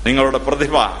നിങ്ങളുടെ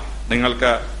പ്രതിഭ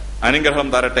നിങ്ങൾക്ക് അനുഗ്രഹം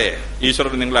തരട്ടെ,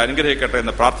 ഈശ്വരൻ നിങ്ങളെ അനുഗ്രഹിക്കട്ടെ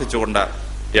എന്ന് പ്രാർത്ഥിച്ചുകൊണ്ട്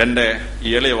എന്റെ ഈ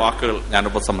എളിയ വാക്കുകൾ ഞാൻ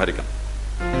ഉപസംഹരിക്കുന്നു.